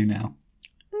film for you now.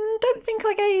 Don't think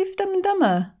I gave Dumb and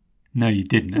Dumber. No, you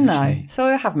didn't, actually. No, so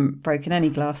I haven't broken any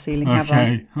glass ceiling, have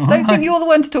Okay. I? Don't think you're the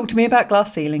one to talk to me about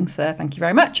glass ceilings, sir. Thank you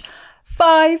very much.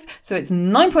 5. So it's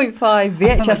 9.5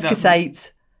 VHS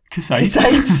cassettes.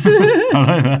 Cassettes. I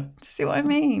like that. See what I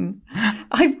mean?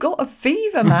 I've got a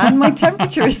fever, man. My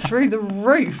temperature is through the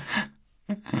roof.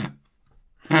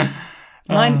 9.5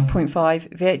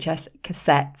 VHS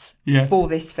cassettes for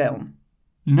this film.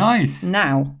 Nice.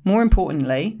 Now, more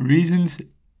importantly... Reasons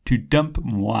to dump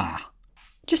moi.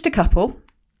 Just a couple,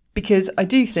 because I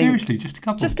do think... Seriously, just a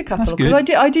couple? Just a couple, because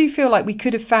I do feel like we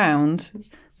could have found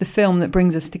the film that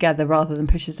brings us together rather than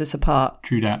pushes us apart.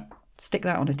 True that. Stick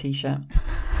that on a T-shirt.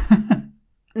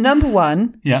 Number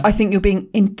 1, yeah. I think you're being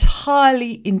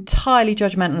entirely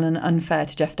judgmental and unfair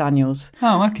to Jeff Daniels.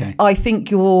 Oh, okay. I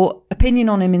think your opinion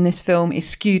on him in this film is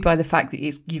skewed by the fact that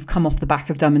you've come off the back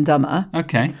of Dumb and Dumber.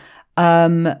 Okay.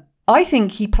 I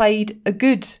think he played a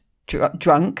good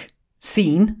drunk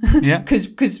scene. Yeah.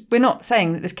 Because we're not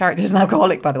saying that this character is an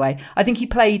alcoholic, by the way. I think he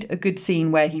played a good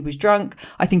scene where he was drunk.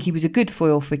 I think he was a good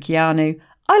foil for Keanu.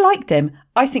 I liked him.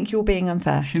 I think you're being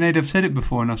unfair. Sinead, I've said it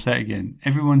before and I'll say it again.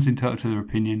 Everyone's entitled to their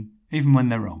opinion, even when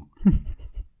they're wrong.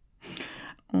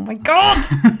 Oh my God!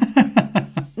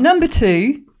 Number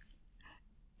 2,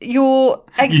 your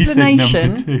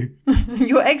explanation. You said number 2.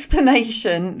 Your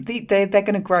explanation. They're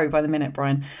going to grow by the minute,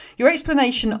 Brian. Your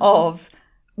explanation of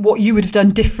what you would have done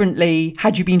differently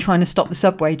had you been trying to stop the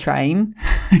subway train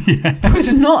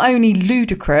was not only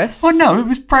ludicrous. Oh no, it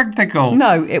was practical.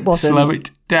 No, it wasn't. Slow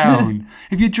it down.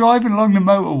 If you're driving along the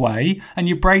motorway and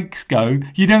your brakes go,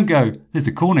 you don't go, there's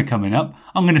a corner coming up,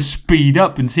 I'm going to speed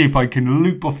up and see if I can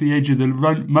loop off the edge of the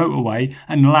motorway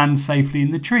and land safely in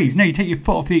the trees. No, you take your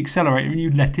foot off the accelerator and you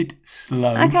let it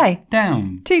slow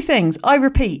down. 2 things. I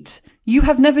repeat, you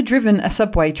have never driven a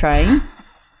subway train.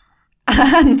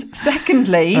 And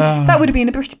secondly, that would have been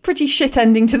a pretty shit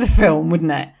ending to the film,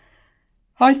 wouldn't it?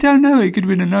 I don't know. It could have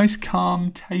been a nice, calm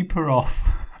taper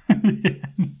off.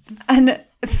 And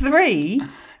 3...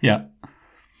 Yeah.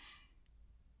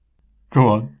 Go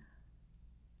on.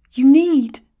 You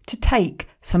need to take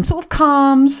some sort of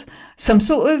calms, some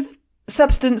sort of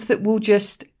substance that will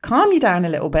just calm you down a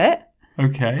little bit.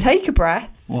 Okay. Take a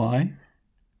breath. Why?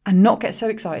 And not get so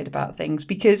excited about things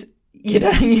because...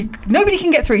 nobody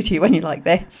can get through to you when you're like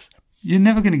this. You're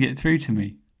never going to get through to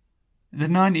me. The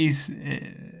 90s,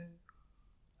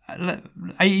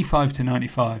 85 to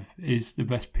 95 is the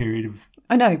best period of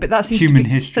I know, but that seems human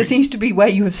history. That seems to be where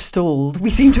you have stalled.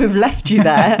 We seem to have left you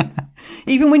there.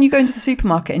 Even when you go into the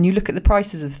supermarket and you look at the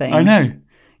prices of things. I know.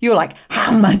 You're like,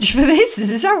 how much for this?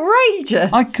 This is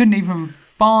outrageous. I couldn't even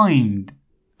find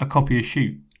a copy of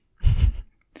Shoot.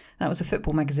 That was a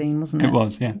football magazine, wasn't it? It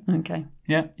was, yeah. Okay.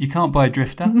 Yeah, you can't buy a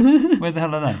Drifter. Where the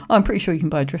hell are they? I'm pretty sure you can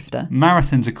buy a Drifter.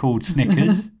 Marathons are called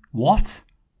Snickers. What?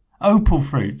 Opal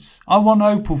fruits. I want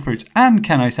opal fruits. And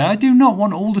can I say, I do not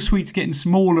want all the sweets getting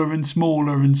smaller and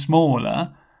smaller and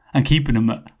smaller and keeping them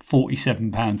at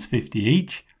 £47.50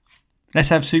 each. Let's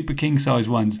have super king size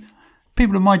ones.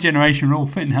 People of my generation are all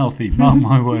fit and healthy, mark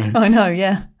my words. I know,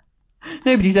 yeah.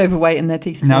 Nobody's overweight and their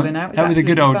teeth are falling out. That were the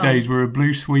good old days where a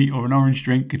blue sweet or an orange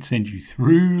drink could send you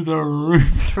through the roof.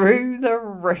 Through the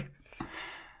roof.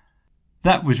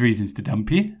 That was Reasons to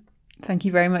Dump You. Thank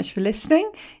you very much for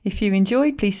listening. If you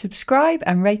enjoyed, please subscribe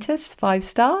and rate us 5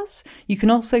 stars. You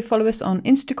can also follow us on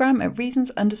Instagram at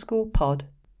reasons_pod.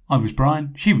 I was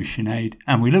Brian, she was Sinead,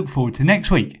 and we look forward to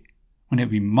next week when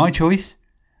it'll be my choice.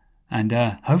 And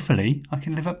hopefully I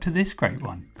can live up to this great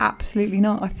one. Absolutely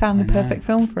not. I found the perfect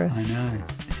film for us. I know.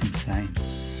 It's insane.